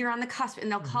 you're on the cusp, and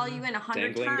they'll call you in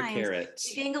 100 Dangling the times. carrot.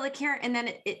 You dangle a carrot, and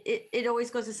then it always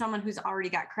goes to someone who's already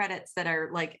got credits that are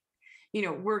like, you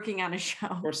know, working on a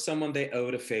show. Or someone they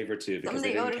owed a favor to because Someone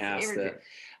they they owed didn't a cast favor to. it.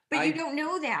 But you don't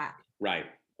know that. Right.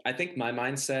 I think my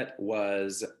mindset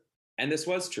was, and this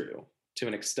was true to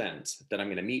an extent, that I'm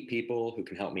going to meet people who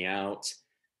can help me out.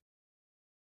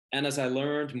 And as I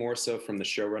learned more so from the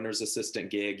showrunner's assistant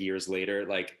gig years later,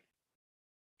 like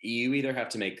you either have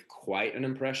to make quite an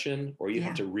impression or you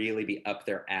have Yeah. to really be up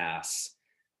their ass.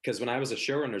 Because when I was a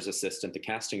showrunner's assistant, the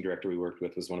casting director we worked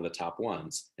with was one of the top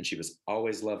ones. And she was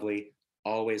always lovely,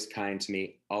 always kind to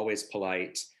me, always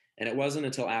polite. And it wasn't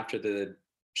until after the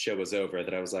show was over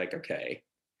that I was like, okay,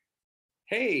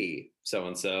 hey,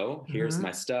 so-and-so, here's Mhm.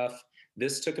 my stuff.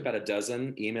 This took about a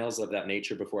dozen emails of that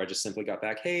nature before I just simply got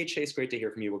back, hey, Chase, great to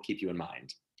hear from you. We'll keep you in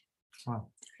mind. Wow.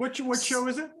 What show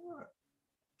is it? I The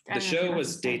don't know if show you're was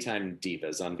supposed to say. Daytime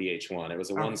Divas on VH1. It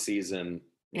was a Oh. one season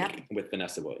Yep. with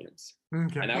Vanessa Williams.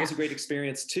 Okay. And that was a great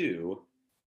experience too,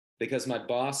 because my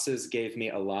bosses gave me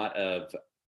a lot of,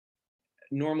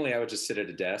 normally I would just sit at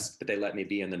a desk, but they let me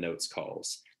be in the notes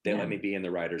calls. They Yeah. let me be in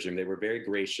the writer's room. They were very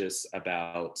gracious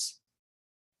about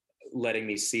letting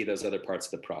me see those other parts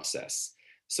of the process.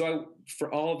 So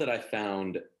for all that I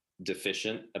found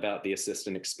deficient about the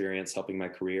assistant experience helping my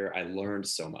career, I learned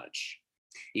so much,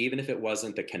 even if it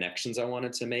wasn't the connections I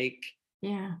wanted to make,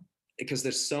 Yeah. because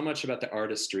there's so much about the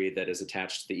artistry that is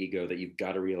attached to the ego that you've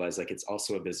got to realize, like, it's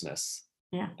also a business.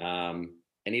 Yeah.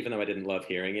 And even though I didn't love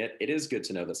hearing it, it is good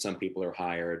to know that some people are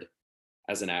hired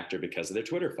as an actor because of their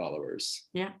Twitter followers.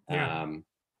 Yeah. Yeah.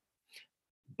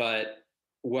 But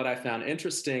what I found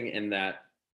interesting in that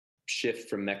shift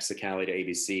from Mexicali to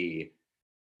ABC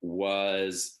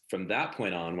was from that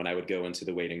point on, when I would go into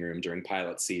the waiting room during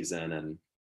pilot season and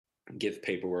give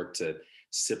paperwork to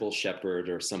Sybil Shepherd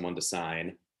or someone to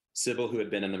sign. Sybil, who had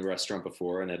been in the restaurant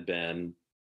before and had been,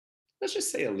 let's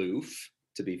just say, aloof,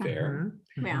 to be fair.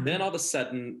 Mhm. Yeah. Then all of a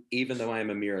sudden, even though I am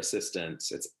a mere assistant,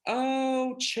 it's,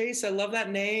 oh, Chase, I love that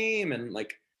name. And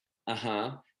like,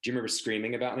 do you remember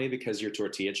screaming about me because your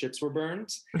tortilla chips were burned?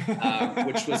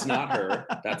 Which was not her.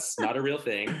 That's not a real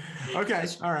thing. Okay.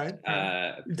 All right. It's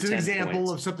an Pretend example point.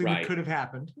 of something Right. that could have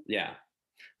happened. Yeah.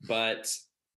 But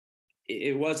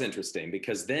it was interesting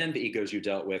because then the egos you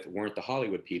dealt with weren't the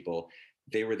Hollywood people.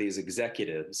 They were these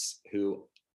executives who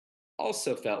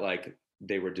also felt like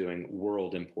they were doing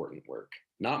world important work.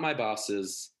 Not my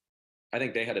bosses. I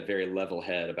think they had a very level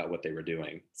head about what they were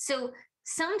doing. So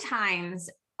sometimes,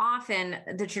 often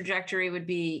the trajectory would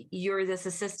be you're this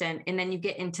assistant and then you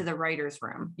get into the writer's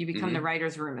room. You become the Mhm.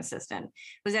 writer's room assistant.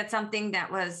 Was that something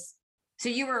that was, so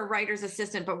you were a writer's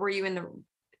assistant, but were you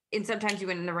and sometimes you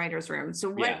went in the writer's room.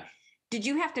 So what, Yeah. did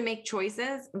you have to make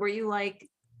choices? Were you like,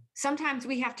 sometimes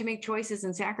we have to make choices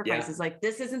and sacrifices. Like,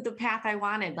 this isn't the path I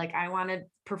wanted. Like, I want to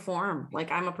perform.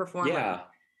 Like, I'm a performer. Yeah.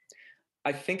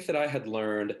 I think that I had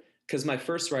learned, because my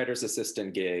first writer's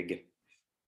assistant gig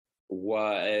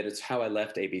it's how I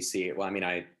left ABC. Well, I mean,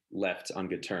 I left on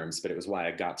good terms, but it was why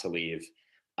I got to leave.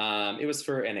 It was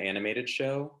for an animated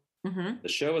show. Mhm. The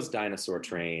show was Dinosaur I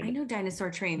Train. know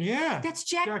Dinosaur Train. Yeah. That's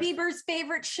Jack Jack- Bieber's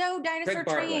favorite show, Dinosaur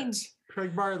Craig Train. Bartlett.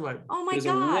 Craig Bartlett. Oh my He was a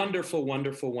God. wonderful,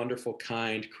 wonderful, wonderful,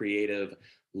 kind, creative,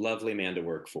 lovely man to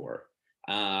work for.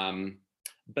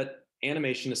 But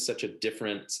animation is such a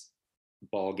different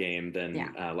ball game than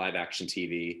Yeah. live action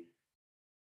TV.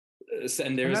 And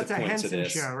And there's that's a a point to Henson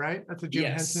this. show, right? That's a Jim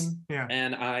Yes. Henson. Yeah.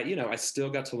 And I still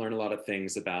got to learn a lot of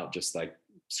things about just like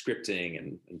scripting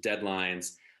and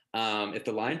deadlines. If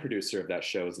the line producer of that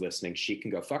show is listening, she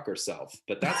can go fuck herself.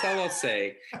 But that's all I'll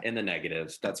say in the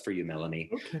negative. That's for you, Melanie.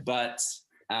 Okay. But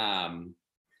I'm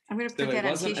going to So put it that on a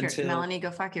wasn't t-shirt. until- Melanie,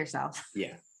 go fuck yourself.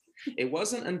 yeah, it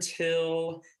wasn't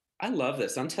until I love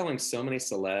this. I'm telling so many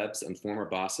celebs and former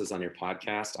bosses on your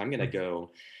podcast. I'm going to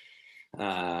go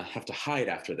have to hide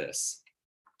after this.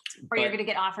 Or you're But- going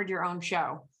to get offered your own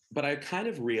show. But I kind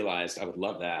of realized I would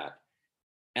love that.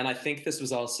 And I think this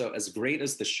was also as great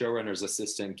as the showrunner's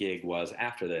assistant gig was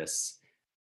after this.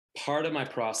 Part of my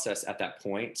process at that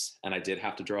point, and I did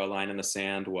have to draw a line in the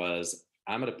sand, was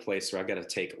I'm at a place where I've got to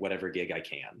take whatever gig I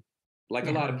can. Like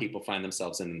a lot of people find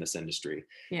themselves in this industry.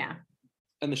 Yeah.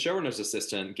 And the showrunner's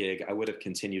assistant gig, I would have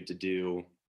continued to do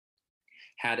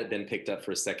had it been picked up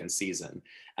for a second season.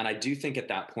 And I do think at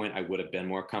that point, I would have been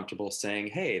more comfortable saying,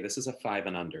 hey, this is a 5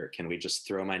 and under. Can we just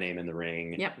throw my name in the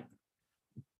ring? Yep.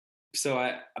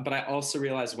 But I also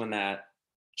realized when that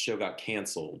show got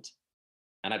canceled,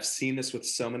 and I've seen this with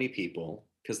so many people,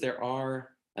 because there are,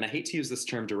 and I hate to use this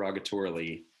term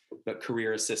derogatorily, but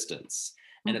career assistants.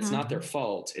 And it's not their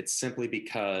fault. It's simply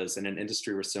because in an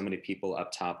industry where so many people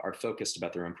up top are focused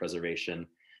about their own preservation,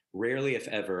 rarely, if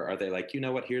ever, are they like, you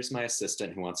know what, here's my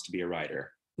assistant who wants to be a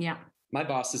writer. Yeah. My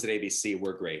bosses at ABC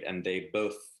were great, and they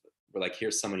both were like,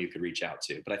 here's someone you could reach out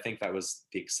to. But I think that was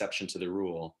the exception to the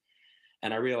rule.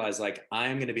 And I realized, like,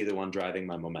 I'm going to be the one driving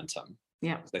my momentum.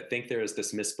 Yeah. I think there is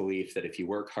this misbelief that if you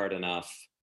work hard enough,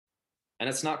 and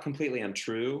it's not completely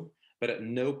untrue, but at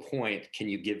no point can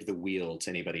you give the wheel to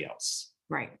anybody else.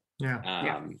 Right.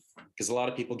 Yeah. Because a lot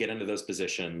of people get into those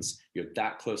positions. You're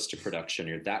that close to production.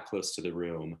 You're that close to the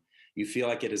room. You feel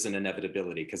like it is an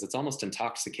inevitability because it's almost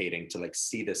intoxicating to like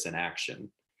see this in action,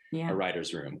 Yeah. a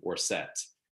writer's room or set.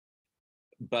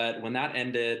 But when that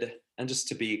ended, and just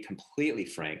to be completely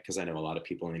frank, because I know a lot of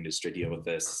people in the industry deal with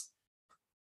this,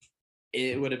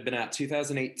 it would have been at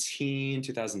 2018,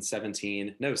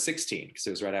 2017, no, 16, because it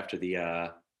was right after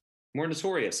the more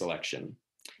notorious election.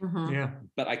 Mhm. Yeah.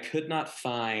 But I could not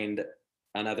find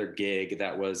another gig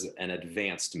that was an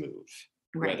advanced move,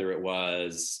 Right. whether it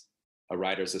was a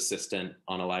writer's assistant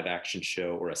on a live action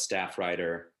show or a staff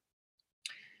writer.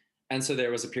 And so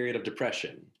there was a period of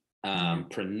depression,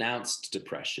 pronounced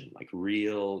depression, like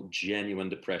real, genuine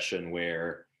depression,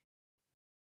 where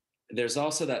there's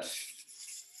also that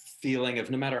feeling of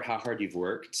no matter how hard you've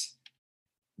worked,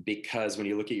 because when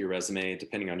you look at your resume,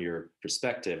 depending on your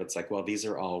perspective, it's like, well, these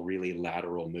are all really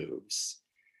lateral moves.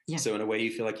 Yeah. So in a way,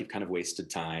 you feel like you've kind of wasted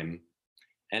time.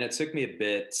 And it took me a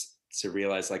bit to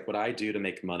realize, like, what I do to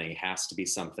make money has to be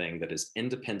something that is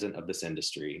independent of this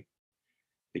industry.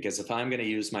 Because if I'm going to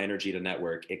use my energy to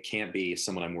network, it can't be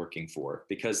someone I'm working for.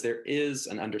 Because there is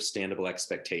an understandable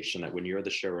expectation that when you're the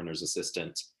showrunner's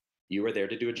assistant, you are there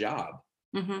to do a job.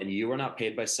 Mhm. And you are not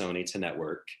paid by Sony to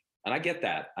network. And I get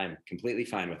that. I'm completely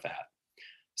fine with that.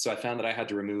 So I found that I had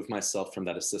to remove myself from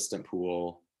that assistant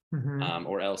pool,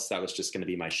 or else that was just going to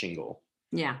be my shingle.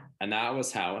 Yeah. And that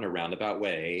was how, in a roundabout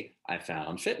way, I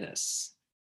found fitness.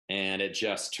 And it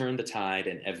just turned the tide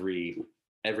in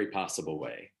every possible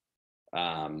way.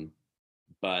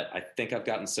 But I think I've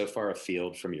gotten so far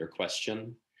afield from your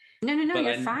question. No, But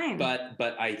you're fine. But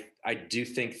I do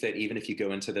think that even if you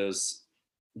go into those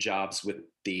jobs with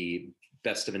the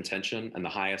best of intention and the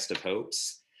highest of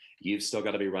hopes, you've still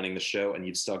got to be running the show, and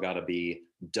you've still got to be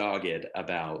dogged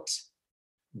about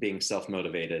being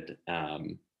self-motivated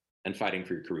and fighting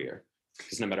for your career.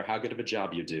 Because no matter how good of a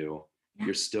job you do,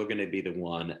 you're still going to be the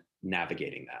one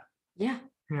navigating that. Yeah.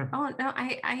 Yeah. Oh no,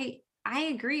 I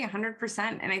agree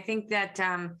 100%. And I think that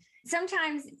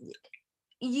sometimes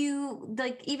you,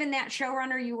 like, even that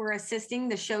showrunner you were assisting,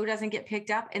 the show doesn't get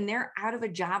picked up and they're out of a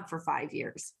job for 5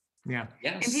 years. Yeah.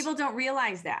 Yes. And people don't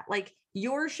realize that. Like,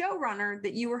 your showrunner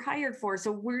that you were hired for.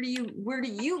 So where do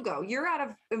you go? You're out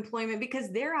of employment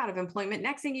because they're out of employment.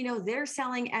 Next thing you know, they're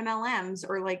selling MLMs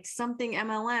or like something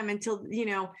MLM until,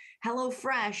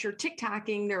 HelloFresh or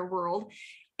TikToking their world.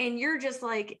 And you're just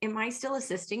like, am I still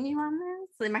assisting you on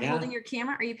this? Am I holding your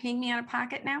camera? Are you paying me out of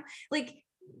pocket now? Like,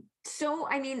 so,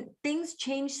 I mean, things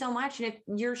change so much. And if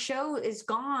your show is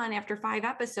gone after 5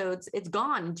 episodes, it's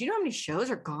gone. Do you know how many shows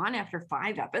are gone after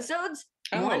 5 episodes?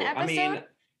 One episode? I mean,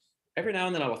 every now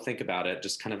and then I will think about it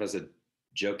just kind of as a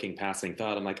joking passing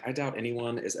thought. I'm like, I doubt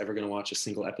anyone is ever going to watch a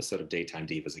single episode of Daytime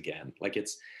Divas again. Like,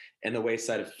 it's in the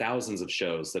wayside of thousands of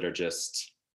shows that are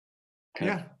just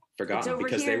kind of forgotten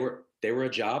because they were a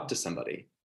job to somebody,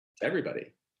 to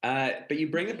everybody. But you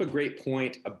bring up a great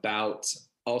point about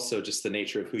also just the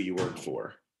nature of who you work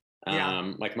for.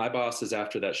 Like, my bosses,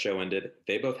 after that show ended,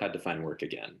 they both had to find work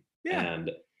again. Yeah.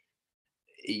 And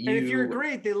if you're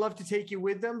great, they love to take you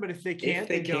with them, but if they can't,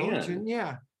 they don't. And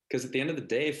Because at the end of the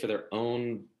day, for their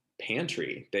own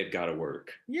pantry, they've got to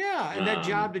work. Yeah. And that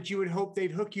job that you would hope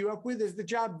they'd hook you up with is the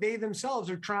job they themselves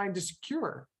are trying to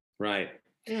secure. Right.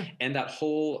 Yeah. And that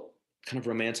whole kind of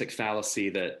romantic fallacy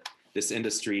that this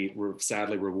industry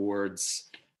sadly rewards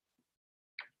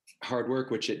hard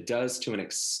work, which it does to an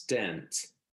extent.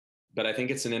 But I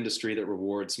think it's an industry that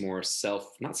rewards more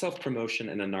not self-promotion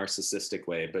in a narcissistic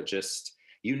way, but just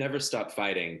you never stop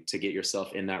fighting to get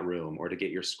yourself in that room or to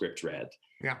get your script read.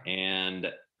 Yeah. And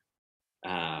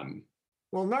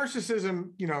well,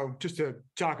 narcissism, just to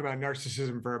talk about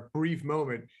narcissism for a brief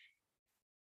moment,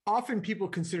 often people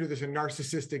consider this a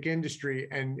narcissistic industry.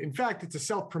 And in fact, it's a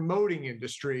self-promoting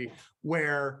industry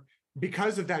where,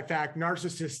 because of that fact,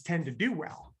 narcissists tend to do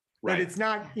well. Right. But it's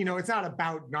not, it's not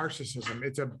about narcissism.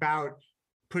 It's about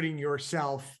putting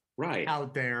yourself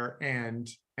out there. And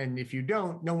if you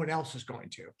don't, no one else is going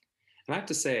to. And I have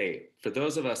to say, for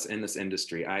those of us in this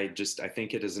industry, I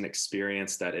think it is an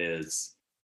experience that is,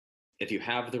 if you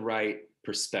have the right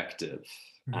perspective,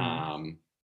 I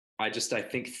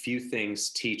think few things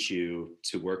teach you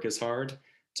to work as hard,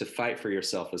 to fight for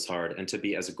yourself as hard, and to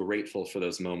be as grateful for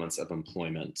those moments of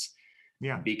employment.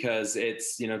 Yeah. Because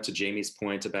it's, to Jamie's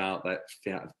point about that,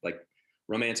 like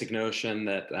romantic notion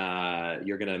that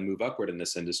you're going to move upward in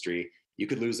this industry, you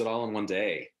could lose it all in one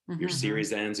day. Your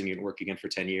series ends and you can work again for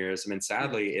 10 years. I mean,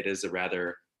 sadly, it is a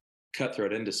rather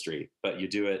cutthroat industry, but you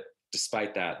do it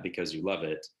despite that because you love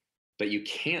it. But you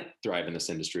can't thrive in this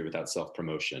industry without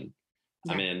self-promotion.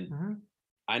 Yeah. I mean,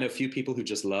 I know few people who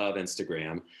just love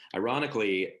Instagram.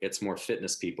 Ironically, it's more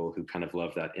fitness people who kind of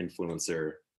love that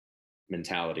influencer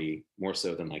mentality more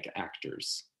so than like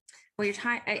actors. Well,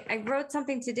 I wrote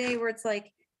something today where it's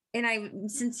like, and I'm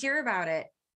sincere about it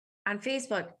on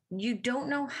Facebook, you don't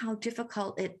know how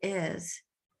difficult it is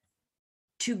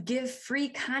to give free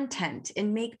content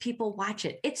and make people watch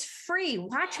it. It's free.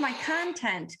 Watch my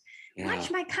content. Yeah. Watch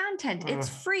my content. It's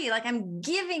free. Like, I'm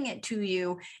giving it to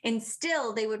you. And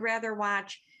still they would rather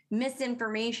watch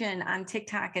misinformation on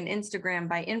TikTok and Instagram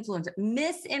by influencers.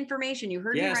 Misinformation. You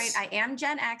heard me right. I am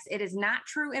Gen X. It is not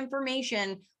true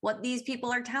information. What these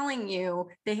people are telling you,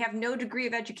 they have no degree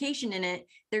of education in it.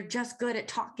 They're just good at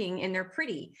talking and they're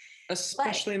pretty.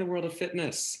 Especially in the world of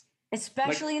fitness.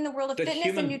 Especially in the world of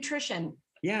fitness and nutrition.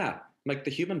 Yeah. Like,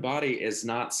 the human body is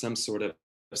not some sort of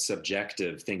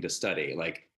subjective thing to study.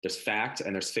 Like, there's fact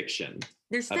and there's fiction.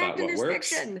 There's fact and there's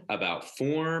fiction. About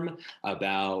form,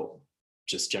 about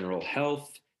just general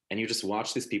health. And you just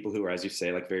watch these people who are, as you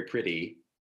say, like, very pretty.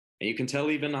 And you can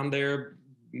tell even on their,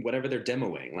 whatever they're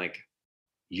demoing, like,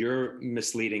 you're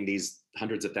misleading these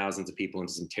hundreds of thousands of people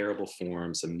into some terrible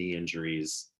form, some knee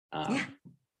injuries. But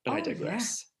I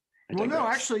digress. Yeah. Well, no,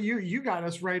 actually, you got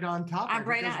us right on topic. I'm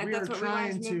right on. That's what we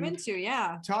wanted to move into.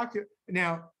 Yeah.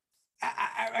 Now,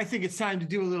 I think it's time to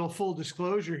do a little full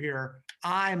disclosure here.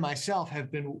 I myself have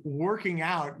been working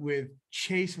out with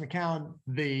Chase McCown,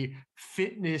 the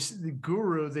fitness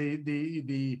guru,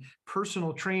 the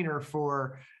personal trainer,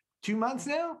 for 2 months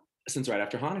now. Since right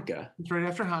after Hanukkah. It's right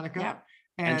after Hanukkah. Yep.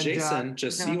 And Jason,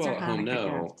 just so you all at home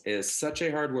know, is such a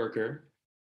hard worker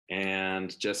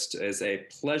and just is a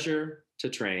pleasure to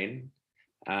train.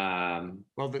 And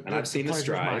I've seen the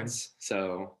strides.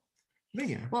 So.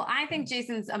 Yeah. Well, I think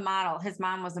Jason's a model. His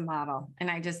mom was a model. And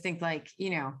I just think, like,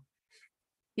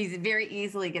 he's very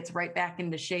easily gets right back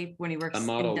into shape when he works. A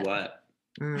model what?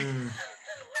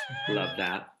 Love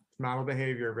that. Model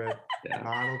behavior, babe. Yeah.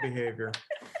 Model behavior.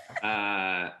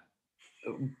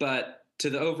 But to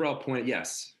the overall point,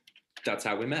 yes, that's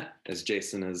how we met, as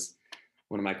Jason is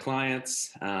one of my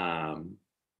clients. But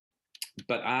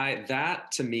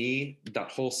that to me,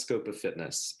 that whole scope of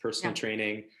fitness, personal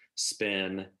training,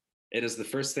 spin, it is the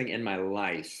first thing in my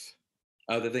life,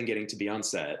 other than getting to be on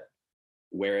set,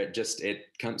 where it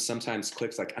sometimes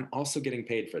clicks, like, I'm also getting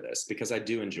paid for this because I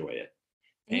do enjoy it.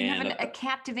 And you have a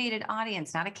captivated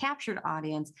audience, not a captured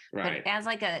audience, right. But as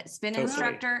like a spin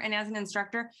instructor and as an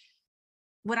instructor,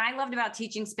 what I loved about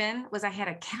teaching spin was I had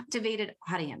a captivated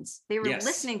audience. They were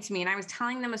listening to me and I was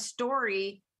telling them a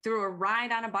story through a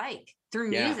ride on a bike, through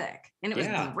music. And it was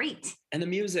great. And the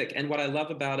music. And what I love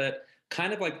about it,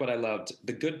 kind of like what I loved,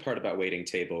 the good part about waiting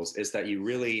tables is that you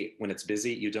really, when it's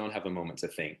busy, you don't have a moment to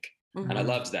think. Mm-hmm. And I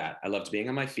loved that. I loved being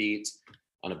on my feet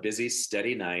on a busy,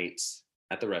 steady night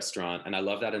at the restaurant. And I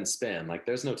love that in spin. Like,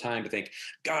 there's no time to think,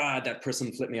 God, that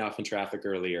person flipped me off in traffic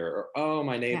earlier. Or, oh,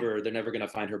 my neighbor, they're never going to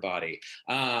find her body.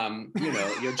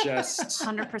 You're just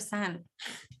 100%.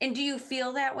 And do you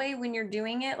feel that way when you're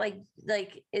doing it? Like,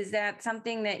 is that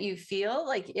something that you feel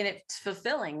like, and it's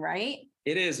fulfilling, right?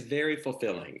 It is very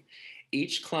fulfilling.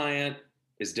 Each client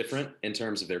is different in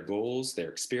terms of their goals, their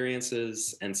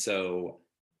experiences. And so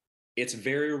it's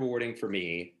very rewarding for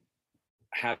me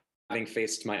having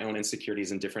faced my own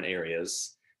insecurities in different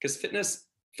areas, because fitness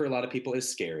for a lot of people is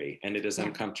scary and it is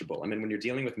uncomfortable. I mean, when you're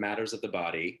dealing with matters of the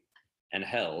body and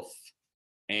health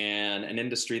and an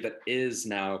industry that is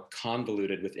now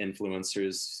convoluted with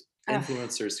influencers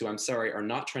who, I'm sorry, are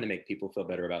not trying to make people feel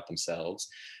better about themselves.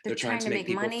 They're trying to make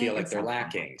people feel like they're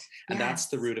lacking. And that's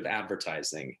the root of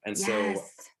advertising. And so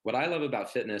what I love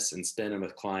about fitness and spin and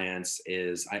with clients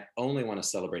is I only want to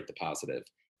celebrate the positive.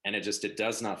 And it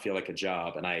does not feel like a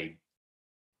job. And I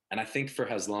think for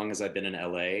as long as I've been in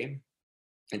LA,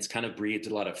 it's kind of breathed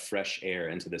a lot of fresh air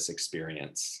into this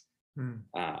experience.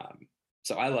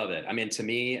 So I love it. I mean, to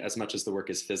me, as much as the work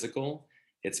is physical,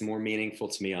 it's more meaningful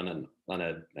to me on a,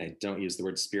 I don't use the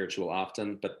word spiritual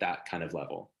often, but that kind of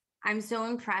level. I'm so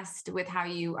impressed with how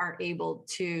you are able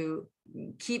to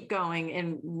keep going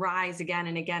and rise again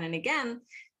and again and again.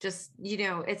 Just,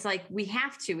 it's like we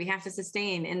have to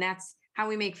sustain. And that's how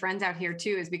we make friends out here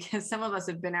too, is because some of us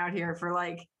have been out here for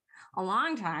like a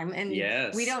long time. And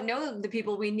we don't know the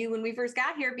people we knew when we first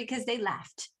got here because they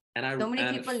left. And so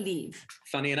many people leave.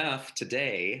 Funny enough,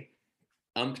 today,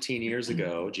 umpteen years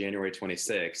ago, January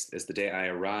 26th, is the day I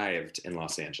arrived in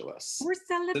Los Angeles. We're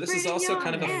celebrating. So this is also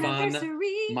kind of a fun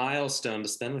milestone to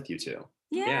spend with you two.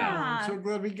 Yeah. I'm so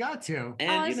glad we got to.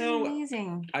 And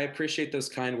amazing. I appreciate those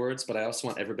kind words, but I also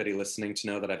want everybody listening to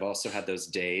know that I've also had those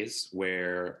days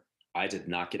where I did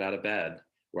not get out of bed,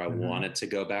 where I wanted to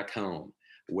go back home,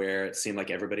 where it seemed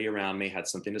like everybody around me had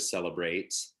something to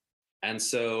celebrate. And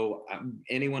so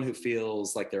anyone who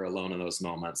feels like they're alone in those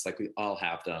moments, like we all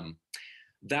have them,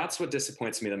 that's what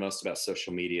disappoints me the most about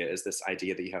social media, is this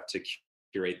idea that you have to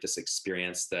curate this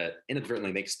experience that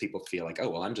inadvertently makes people feel like, oh,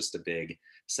 well, I'm just a big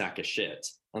sack of shit.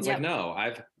 I was like, no,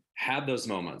 I've had those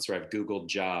moments where I've Googled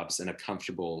jobs in a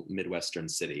comfortable Midwestern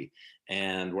city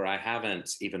and where I haven't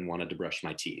even wanted to brush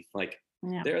my teeth. Like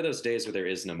there are those days where there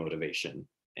is no motivation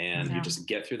and you just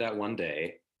get through that one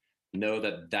day, know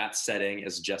that that setting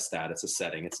is just that. It's a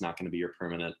setting. It's not going to be your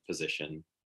permanent position.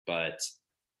 But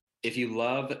if you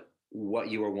love what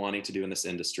you are wanting to do in this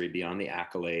industry, beyond the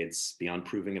accolades, beyond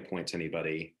proving a point to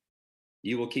anybody,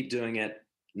 you will keep doing it,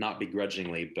 not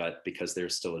begrudgingly, but because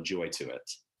there's still a joy to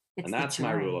it. And that's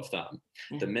my rule of thumb.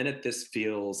 The minute this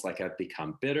feels like I've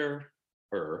become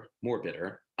more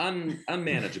bitter,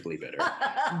 unmanageably bitter,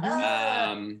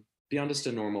 beyond just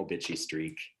a normal bitchy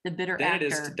streak, the bitter then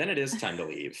actor. Then it is time to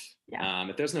leave.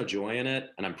 If there's no joy in it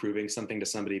and I'm proving something to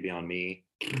somebody beyond me,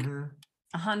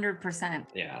 100%.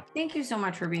 Yeah. Thank you so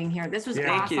much for being here. This was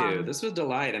awesome. Thank you. This was a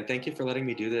delight. And thank you for letting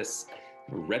me do this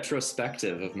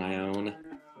retrospective of my own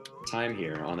time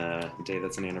here on a day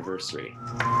that's an anniversary.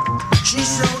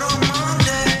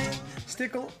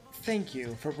 Stickle, thank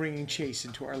you for bringing Chase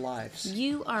into our lives.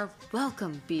 You are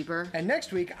welcome, Bieber. And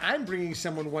next week, I'm bringing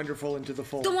someone wonderful into the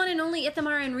fold. The one and only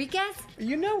Ithamar Enriquez?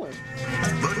 You know him.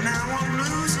 But now I'm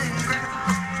losing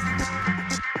ground.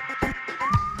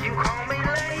 You call me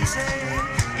lazy,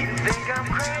 you think I'm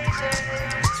crazy,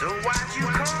 so why'd you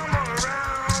come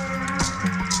around?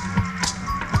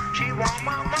 She want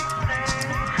my money,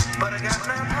 but I got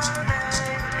no money.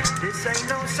 This ain't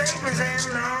no savings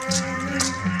and loan.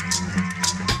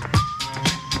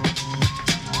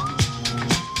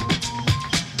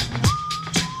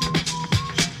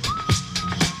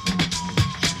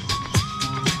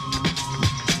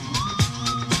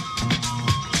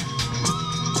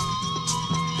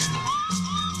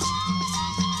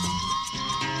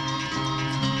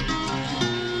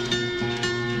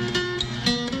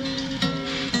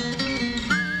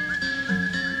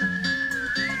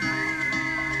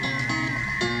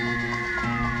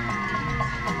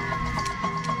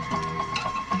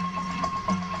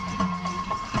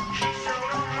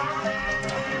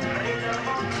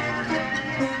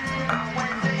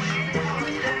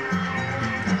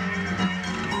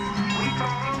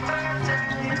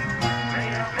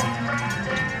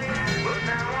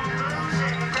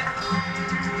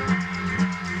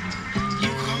 You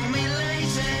call me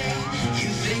lazy, you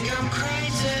think I'm crazy.